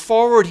going to move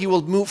forward, he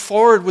will move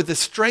forward with the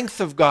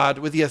strength of God,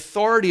 with the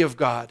authority of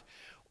God,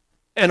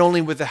 and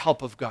only with the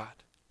help of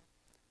God.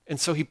 And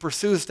so he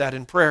pursues that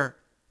in prayer.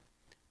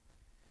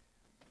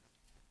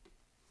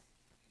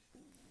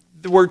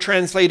 The word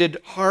translated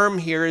harm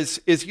here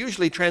is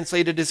usually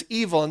translated as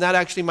evil, and that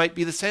actually might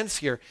be the sense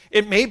here.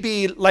 It may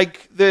be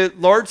like the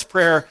Lord's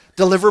Prayer,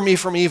 deliver me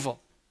from evil.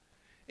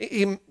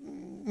 He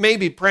may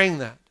be praying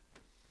that.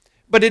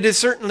 But it is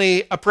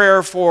certainly a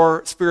prayer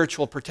for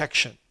spiritual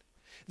protection.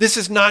 This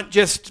is not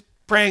just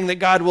praying that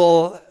God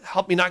will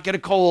help me not get a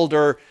cold,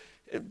 or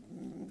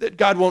that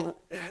God won't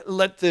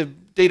let the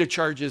data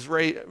charges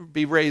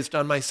be raised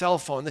on my cell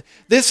phone.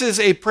 This is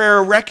a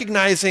prayer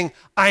recognizing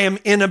I am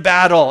in a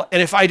battle,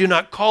 and if I do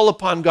not call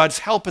upon God's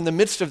help in the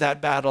midst of that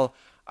battle,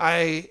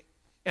 I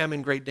am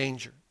in great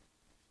danger.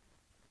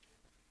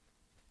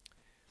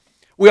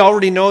 We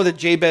already know that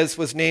Jabez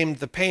was named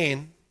the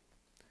pain,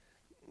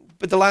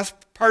 but the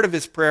last part of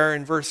his prayer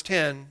in verse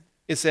 10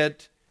 is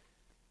that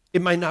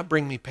it might not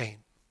bring me pain.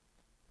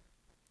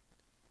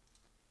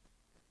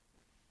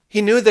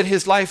 He knew that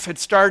his life had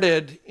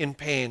started in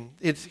pain.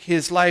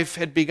 His life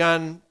had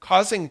begun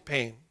causing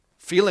pain,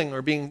 feeling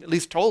or being at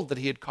least told that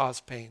he had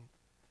caused pain.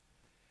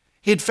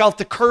 He had felt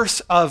the curse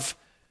of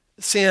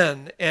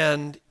sin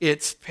and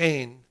its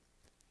pain.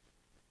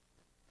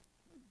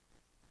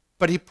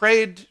 But he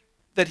prayed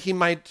that he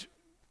might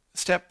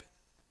step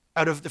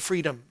out of the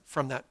freedom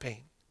from that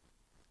pain.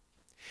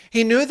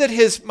 He knew that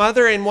his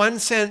mother, in one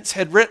sense,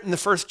 had written the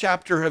first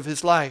chapter of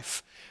his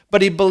life,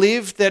 but he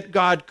believed that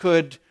God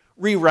could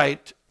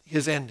rewrite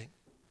his ending.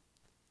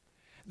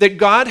 That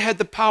God had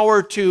the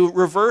power to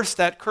reverse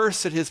that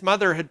curse that his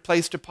mother had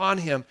placed upon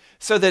him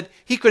so that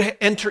he could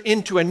enter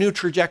into a new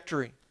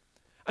trajectory,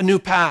 a new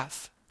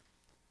path,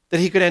 that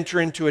he could enter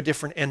into a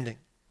different ending.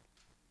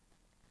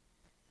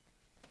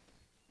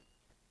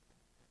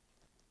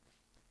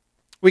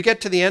 We get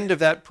to the end of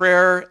that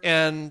prayer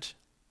and,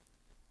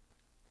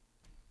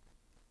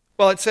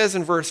 well, it says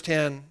in verse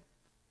 10,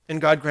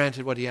 and God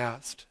granted what he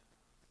asked.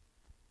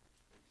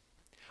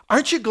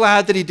 Aren't you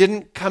glad that he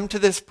didn't come to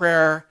this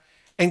prayer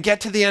and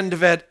get to the end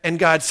of it and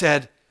God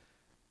said,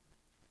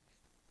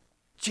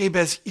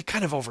 Jabez, you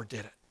kind of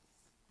overdid it.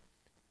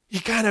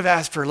 You kind of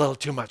asked for a little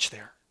too much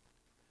there.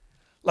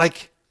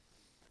 Like,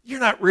 you're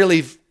not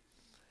really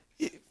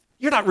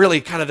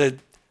kind of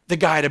the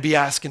guy to be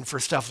asking for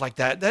stuff like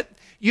that. That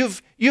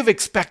you've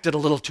expected a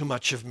little too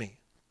much of me.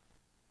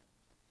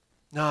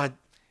 No,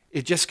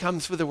 it just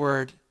comes with a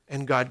word,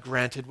 and God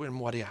granted him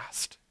what he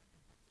asked.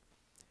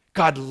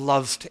 God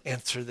loves to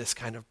answer this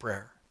kind of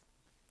prayer.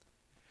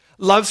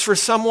 Loves for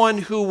someone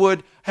who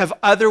would have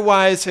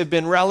otherwise have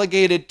been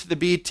relegated to the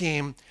B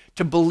team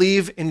to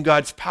believe in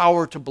God's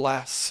power to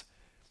bless,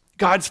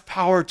 God's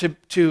power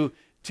to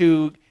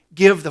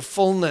give the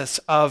fullness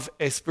of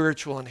a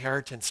spiritual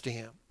inheritance to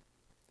him.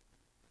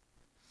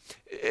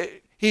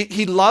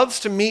 He loves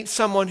to meet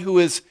someone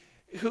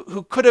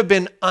who could have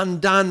been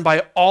undone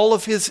by all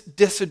of his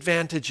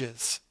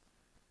disadvantages,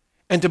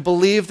 and to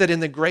believe that in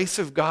the grace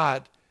of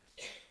God,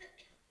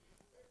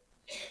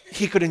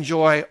 he could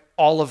enjoy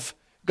all of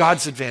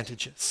God's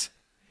advantages.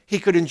 He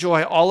could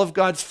enjoy all of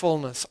God's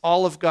fullness,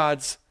 all of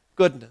God's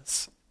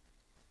goodness.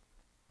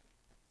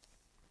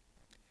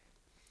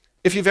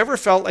 If you've ever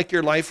felt like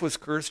your life was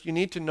cursed, you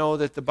need to know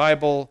that the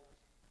Bible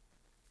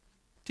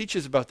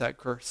teaches about that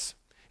curse.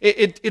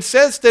 It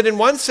says that in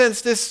one sense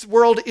this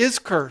world is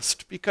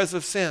cursed because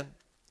of sin.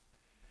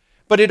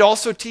 But it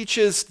also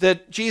teaches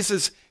that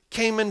Jesus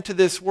came into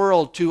this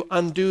world to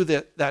undo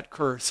that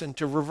curse and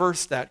to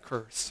reverse that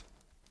curse.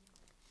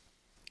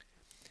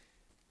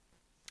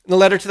 In the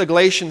letter to the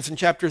Galatians in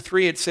chapter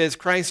 3, it says,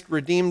 Christ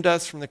redeemed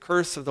us from the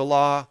curse of the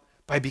law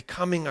by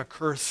becoming a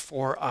curse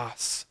for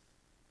us.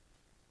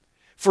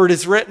 For it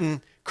is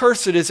written,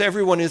 cursed is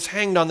everyone who is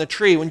hanged on the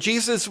tree. When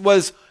Jesus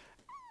was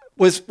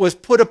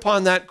put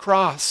upon that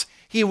cross,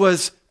 he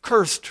was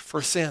cursed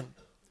for sin.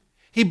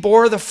 He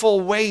bore the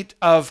full weight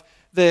of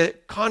the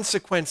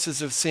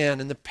consequences of sin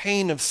and the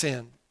pain of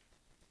sin.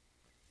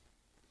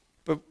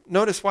 But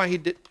notice why he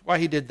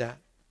did that.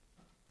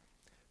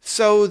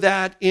 So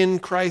that in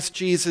Christ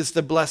Jesus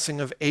the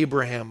blessing of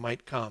Abraham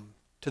might come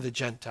to the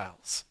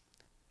Gentiles.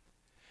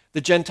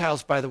 The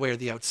Gentiles, by the way, are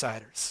the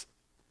outsiders.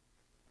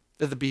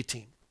 They're the B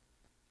team.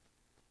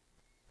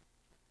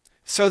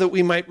 So that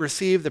we might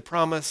receive the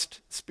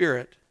promised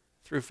Spirit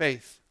through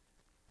faith.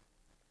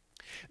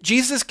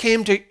 Jesus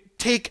came to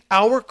take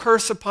our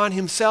curse upon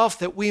himself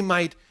that we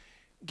might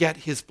get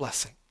his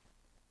blessing.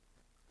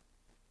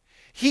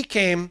 He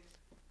came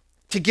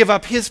to give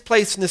up his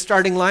place in the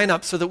starting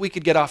lineup so that we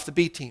could get off the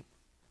B team.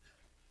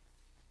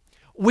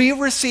 We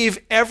receive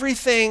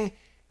everything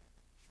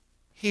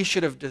he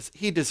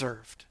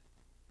deserved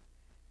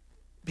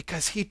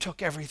because he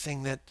took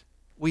everything that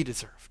we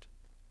deserved.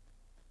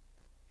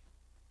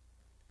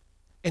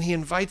 And he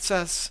invites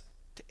us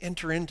to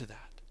enter into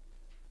that,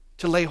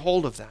 to lay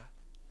hold of that,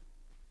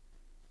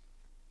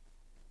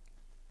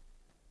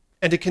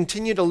 and to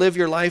continue to live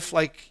your life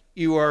like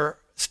you are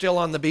still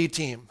on the B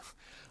team.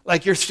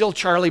 Like you're still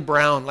Charlie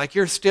Brown, like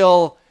you're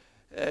still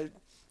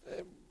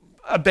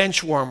a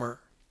bench warmer,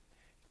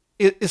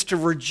 is to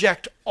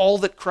reject all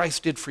that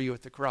Christ did for you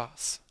at the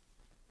cross.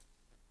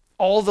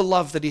 All the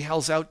love that he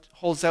holds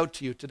out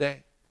to you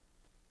today.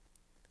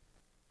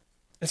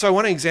 And so I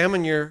want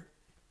to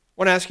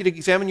ask you to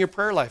examine your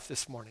prayer life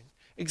this morning.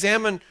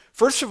 Examine,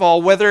 first of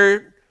all,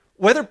 whether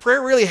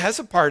prayer really has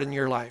a part in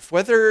your life,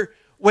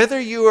 whether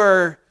you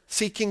are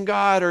seeking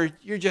God or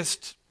you're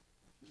just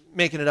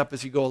making it up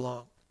as you go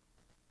along.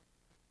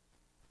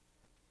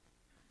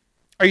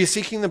 Are you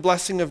seeking the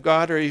blessing of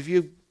God, or have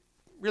you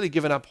really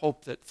given up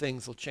hope that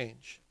things will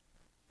change?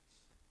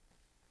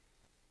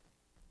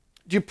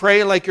 Do you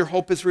pray like your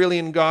hope is really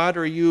in God,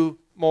 or are you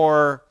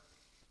more,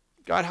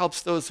 God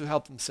helps those who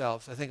help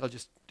themselves? I think I'll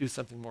just do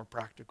something more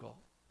practical.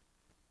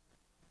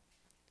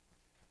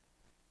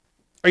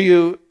 Are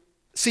you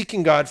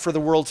seeking God for the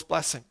world's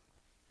blessing?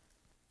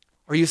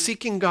 Or are you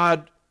seeking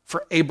God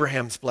for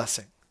Abraham's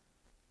blessing?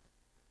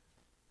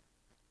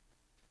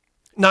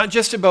 Not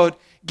just about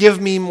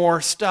give me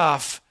more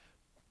stuff,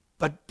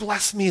 but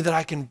bless me that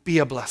I can be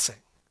a blessing.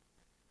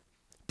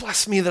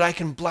 Bless me that I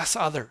can bless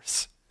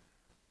others.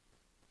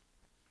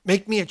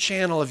 Make me a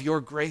channel of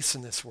your grace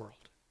in this world.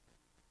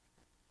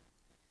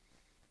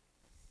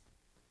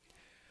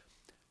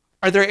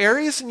 Are there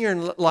areas in your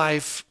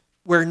life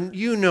where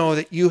you know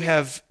that you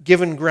have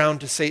given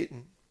ground to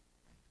Satan,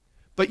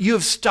 but you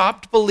have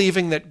stopped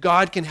believing that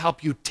God can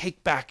help you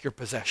take back your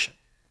possession?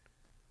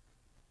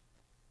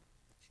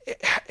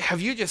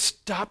 Have you just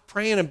stopped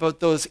praying about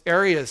those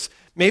areas?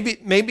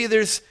 Maybe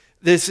there's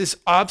this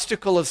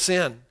obstacle of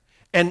sin,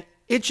 and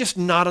it's just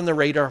not on the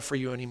radar for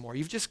you anymore.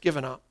 You've just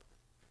given up.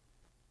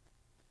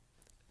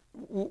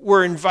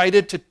 We're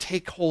invited to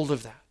take hold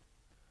of that,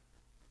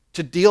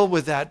 to deal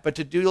with that, but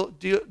to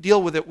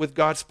deal with it with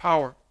God's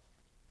power.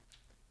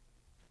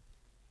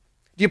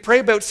 Do you pray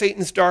about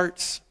Satan's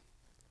darts,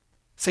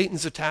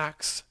 Satan's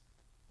attacks?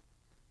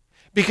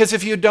 Because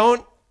if you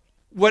don't,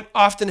 what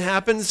often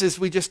happens is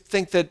we just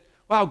think that,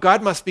 wow,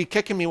 God must be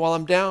kicking me while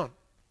I'm down.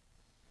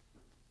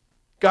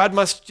 God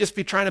must just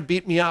be trying to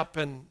beat me up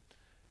and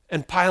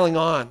piling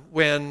on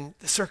when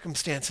the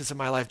circumstances of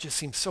my life just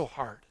seem so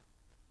hard.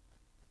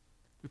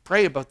 We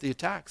pray about the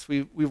attacks.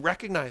 We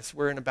recognize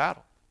we're in a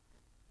battle.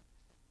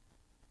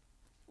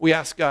 We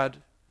ask God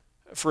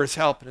for his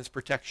help and his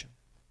protection.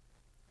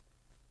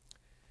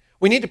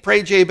 We need to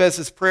pray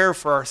Jabez's prayer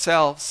for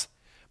ourselves.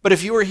 But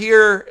if you were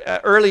here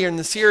earlier in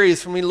the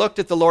series when we looked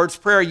at the Lord's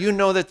Prayer, you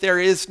know that there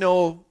is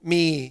no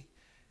me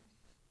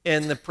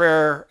in the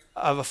prayer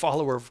of a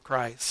follower of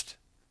Christ.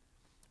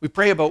 We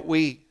pray about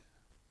we.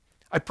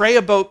 I pray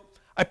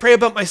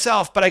about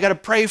myself, but I got to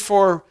pray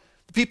for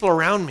the people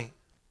around me.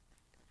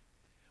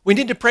 We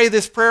need to pray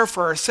this prayer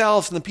for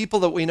ourselves and the people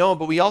that we know,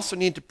 but we also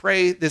need to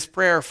pray this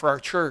prayer for our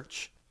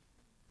church.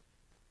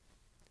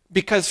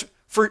 Because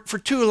for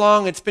too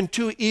long, it's been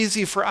too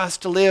easy for us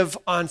to live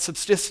on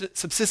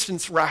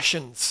subsistence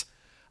rations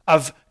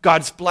of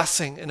God's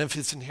blessing and of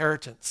his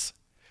inheritance.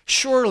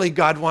 Surely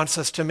God wants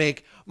us to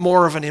make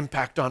more of an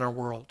impact on our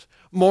world,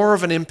 more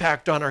of an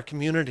impact on our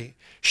community.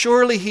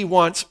 Surely he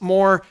wants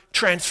more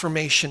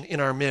transformation in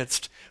our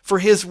midst, for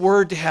his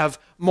word to have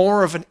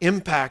more of an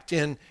impact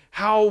in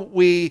how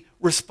we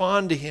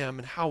respond to him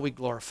and how we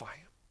glorify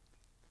him.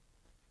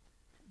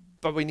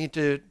 But we need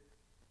to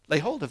lay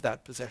hold of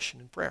that possession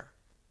in prayer.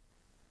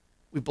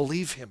 We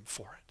believe him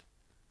for it.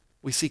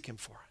 We seek him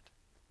for it.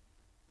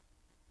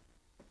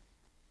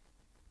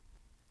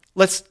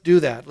 Let's do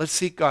that. Let's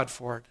seek God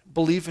for it.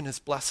 Believe in his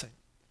blessing.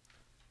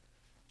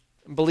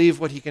 And believe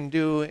what he can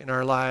do in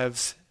our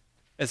lives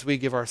as we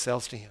give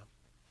ourselves to him.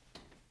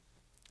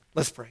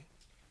 Let's pray.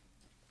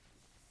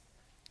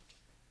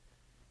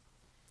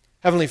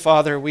 Heavenly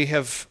Father, we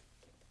have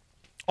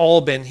all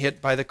been hit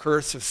by the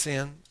curse of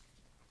sin.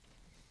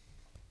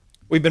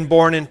 We've been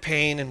born in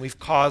pain and we've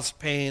caused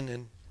pain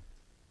and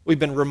we've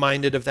been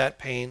reminded of that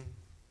pain.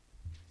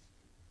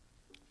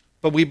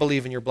 But we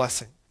believe in your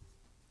blessing.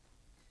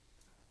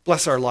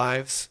 Bless our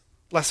lives.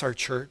 Bless our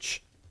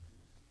church.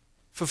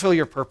 Fulfill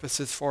your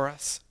purposes for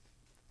us.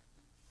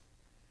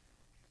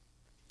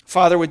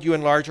 Father, would you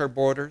enlarge our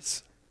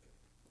borders?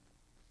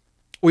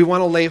 We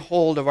want to lay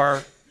hold of our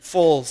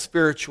full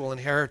spiritual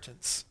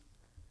inheritance.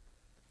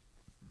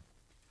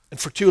 And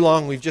for too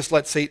long, we've just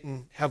let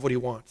Satan have what he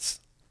wants.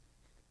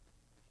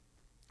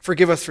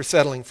 Forgive us for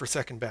settling for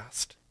second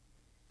best.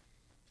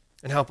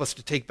 And help us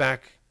to take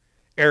back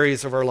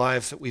areas of our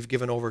lives that we've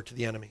given over to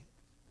the enemy.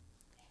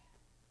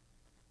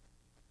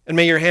 And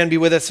may your hand be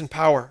with us in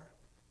power.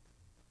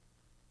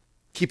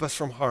 Keep us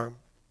from harm.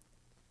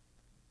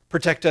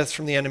 Protect us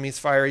from the enemy's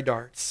fiery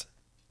darts.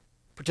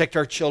 Protect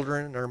our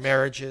children, our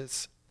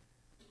marriages,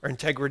 our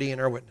integrity,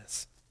 and our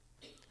witness.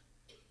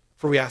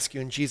 For we ask you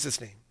in Jesus'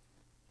 name.